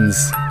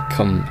demons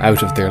come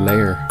out of their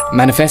lair.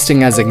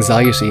 Manifesting as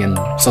anxiety and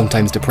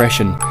sometimes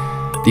depression,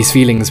 these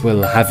feelings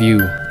will have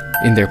you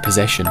in their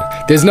possession.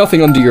 There's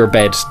nothing under your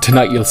bed.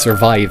 Tonight you'll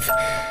survive.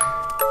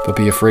 But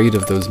be afraid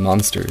of those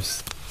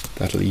monsters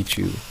that'll eat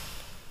you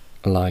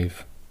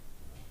alive.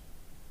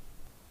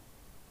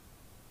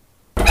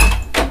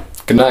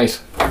 Good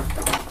night.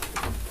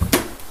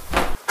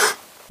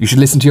 You should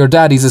listen to your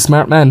dad, he's a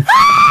smart man.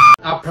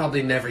 I'll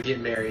probably never get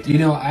married. You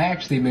know, I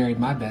actually married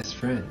my best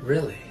friend.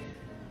 Really?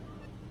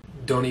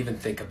 Don't even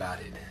think about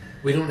it.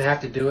 We don't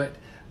have to do it,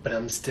 but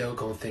I'm still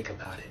gonna think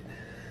about it.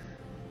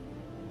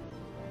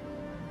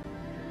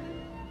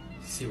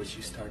 See what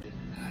you started.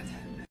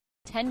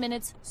 10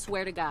 minutes,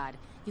 swear to God.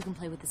 You can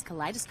play with this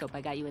kaleidoscope I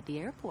got you at the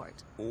airport.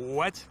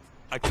 What?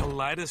 A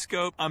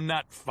kaleidoscope? I'm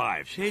not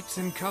 5. Shapes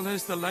and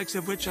colors the likes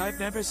of which I've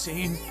never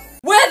seen.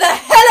 Where the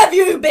hell have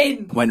you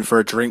been? Went for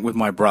a drink with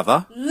my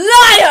brother.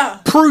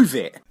 Liar! Prove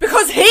it!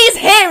 Because he's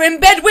here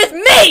in bed with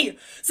me!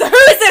 So who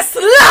is this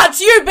slut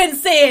you've been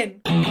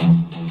seeing?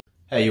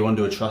 Hey, you want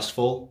to do a trust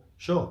fall?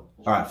 Sure.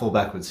 Alright, fall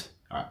backwards.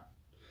 Alright.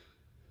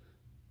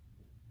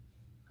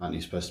 Aren't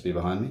you supposed to be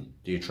behind me?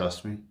 Do you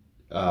trust me?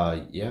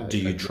 Yeah. Do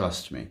you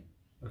trust me?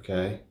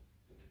 Okay.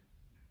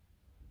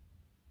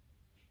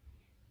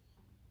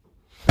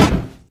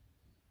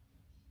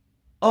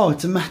 Oh,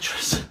 it's a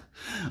mattress.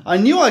 I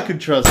knew I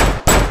could trust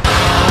it.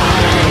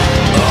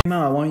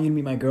 Mom, I want you to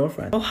meet my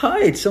girlfriend. Oh,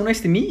 hi, it's so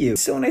nice to meet you.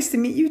 So nice to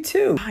meet you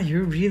too. Ah,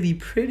 you're really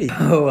pretty.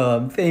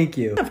 Oh, thank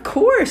you. Of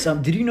course.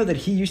 Did you know that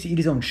he used to eat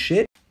his own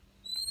shit?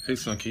 Hey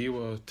son, can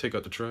you take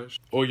out the trash?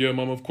 Oh yeah,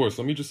 mom, of course.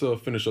 Let me just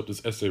finish up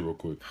this essay real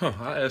quick.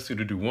 I asked you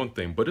to do one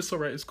thing, but it's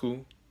alright, it's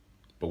cool.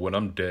 But when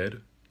I'm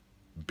dead,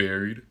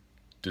 buried,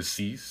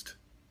 deceased,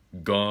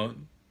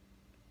 gone,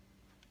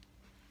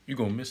 you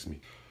gonna miss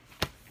me.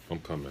 I'm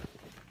coming.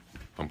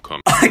 I'm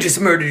coming. I just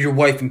murdered your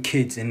wife and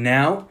kids, and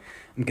now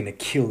I'm gonna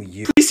kill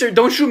you. Please, sir,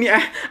 don't shoot me. I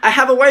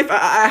have a wife.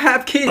 I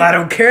have kids. I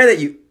don't care that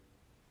you...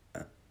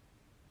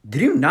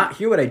 Did you not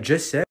hear what I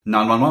just said?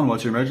 911,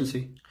 what's your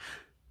emergency?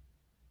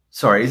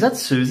 Sorry, is that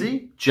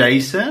Susie?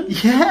 Jason?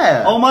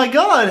 Yeah. Oh my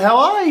god, how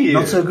are you?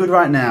 Not so good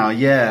right now,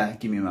 yeah.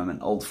 Give me a moment,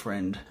 old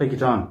friend. Take your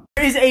time.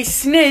 There is a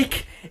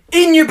snake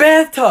in your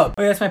bathtub.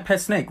 Oh yeah, that's my pet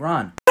snake,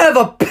 Ron. I have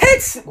a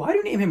pet. Why do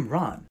you name him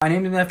Ron? I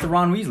named him after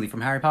Ron Weasley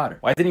from Harry Potter.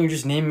 Why didn't you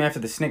just name him after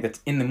the snake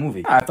that's in the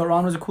movie? I thought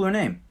Ron was a cooler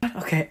name.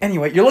 Okay,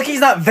 anyway, you're lucky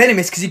he's not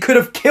venomous because he could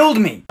have killed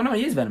me. Oh no,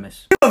 he is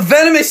venomous. You have a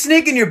venomous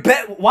snake in your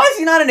bed. Why is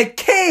he not in a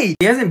cage?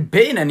 He hasn't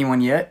bitten anyone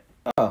yet.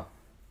 Oh.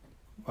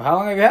 Well, how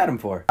long have you had him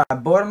for? I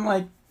bought him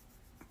like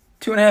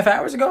 2.5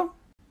 hours ago?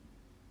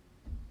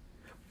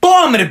 Boy,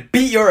 I'm gonna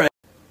beat your ass.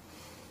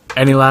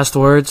 Any last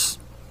words?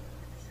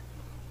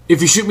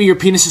 If you shoot me, your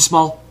penis is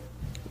small.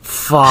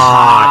 Fuck.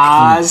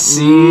 I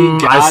see.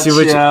 Gotcha. I see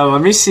what you...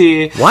 Let me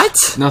see.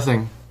 What?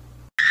 Nothing.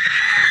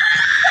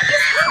 What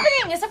is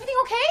happening? Is everything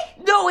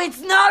okay? No,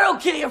 it's not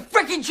okay. A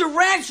freaking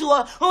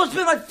tarantula almost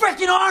bit my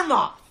freaking arm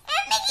off.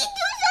 And Mickey,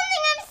 do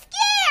something. I'm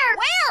scared.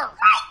 Where?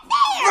 Right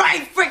there.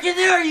 Right freaking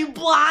there, are you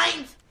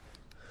blind?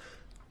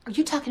 Are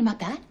you talking about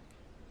that?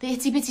 The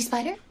itsy bitsy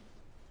spider?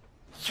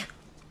 Yeah.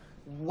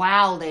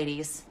 Wow,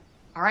 ladies.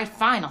 All right,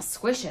 fine. I'll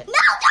squish it. No, don't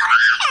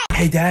hurt it!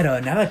 Hey, Dad,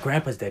 now that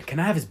Grandpa's dead, can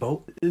I have his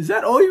boat? Is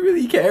that all you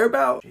really care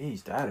about?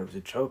 Jeez, Dad, it was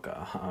a joke.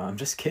 I'm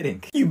just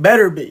kidding. You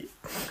better be.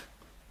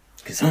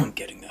 Because I'm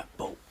getting that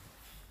boat.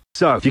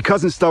 So, if your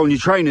cousin's stolen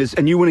your trainers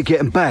and you want to get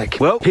them back,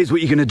 well, here's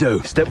what you're going to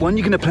do. Step 1,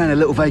 you're going to plan a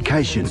little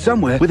vacation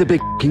somewhere with a big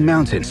f***ing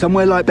mountain.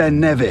 Somewhere like Ben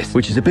Nevis,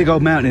 which is a big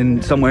old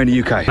mountain somewhere in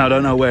the UK. I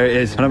don't know where it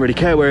is. I don't really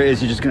care where it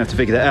is. You're just going to have to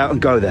figure that out and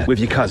go there with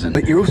your cousin.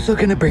 But you're also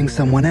going to bring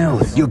someone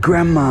else. Your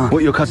grandma.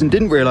 What your cousin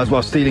didn't realise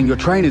while stealing your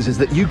trainers is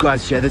that you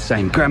guys share the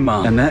same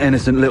grandma. And that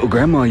innocent little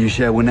grandma you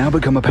share will now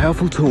become a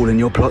powerful tool in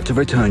your plot to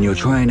return your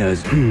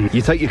trainers.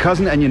 You take your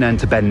cousin and your nan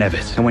to Ben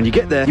Nevis. And when you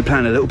get there, you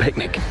plan a little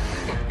picnic.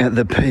 At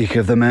the peak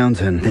of the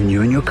mountain, then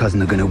you and your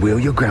cousin are going to wheel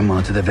your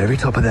grandma to the very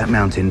top of that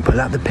mountain,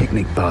 pull out the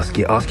picnic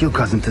basket, ask your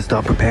cousin to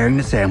start preparing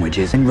the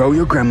sandwiches, and roll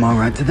your grandma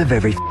right to the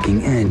very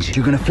f***ing edge.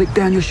 You're going to flick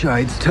down your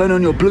shades, turn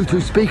on your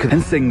Bluetooth speaker,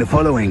 and sing the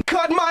following.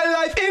 Cut my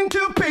life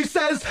into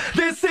pieces,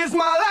 this is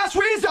my last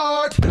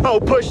resort. I'll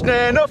push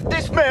Nan off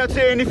this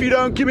mountain if you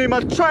don't give me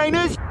my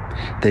trainers.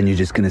 Then you're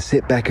just going to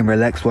sit back and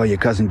relax while your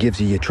cousin gives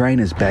you your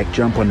trainers back,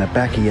 jump on the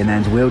back of your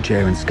nan's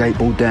wheelchair and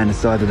skateboard down the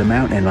side of the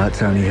mountain like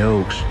Tony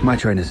Hawk's. My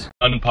trainers.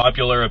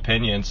 Unpopular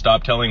opinion.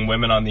 Stop telling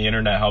women on the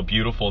internet how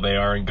beautiful they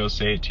are and go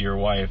say it to your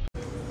wife.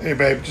 Hey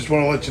babe, just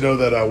want to let you know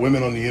that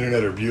women on the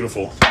internet are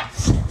beautiful.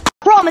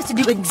 Promise to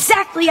do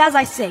exactly as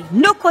I say,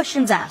 no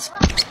questions asked.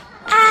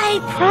 I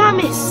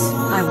promise.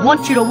 I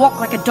want you to walk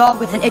like a dog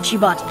with an itchy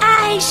butt.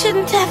 I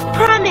shouldn't have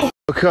promised.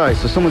 Okay,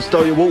 so someone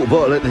stole your water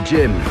bottle at the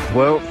gym.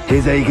 Well,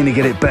 here's how you're going to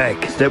get it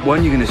back. Step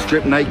 1, you're going to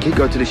strip naked,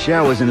 go to the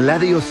showers and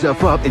lather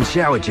yourself up in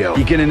shower gel.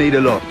 You're going to need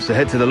a lot, so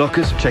head to the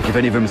lockers, check if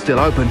any of them are still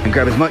open, and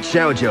grab as much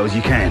shower gel as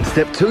you can.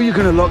 Step 2, you're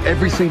going to lock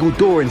every single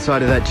door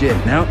inside of that gym.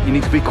 Now, you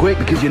need to be quick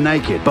because you're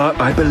naked, but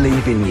I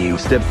believe in you.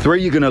 Step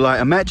 3, you're going to light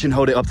a match and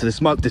hold it up to the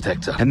smoke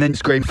detector, and then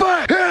scream,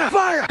 fire!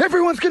 Fire! fire!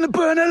 Everyone's gonna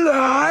burn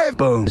alive!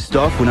 Boom. The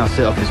staff will now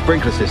set off the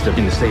sprinkler system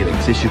in the ceiling.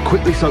 This should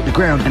quickly soak the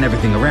ground and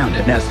everything around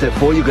it. Now step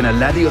 4, you're gonna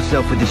lather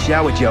yourself with the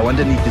shower gel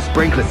underneath the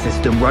sprinkler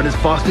system, run as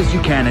fast as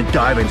you can and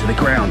dive into the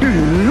ground.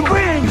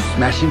 You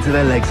smash into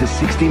their legs at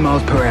 60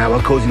 miles per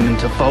hour, causing them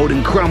to fold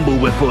and crumble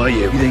before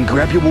you. You then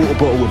grab your water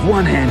bottle with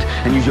one hand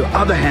and use your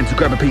other hand to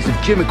grab a piece of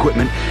gym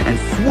equipment and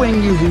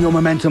swing using your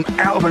momentum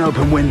out of an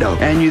open window.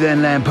 And you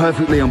then land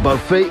perfectly on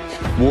both feet,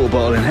 water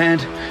bottle in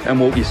hand, and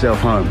walk yourself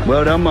home.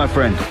 Well done, my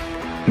friend.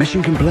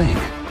 Mission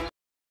complete.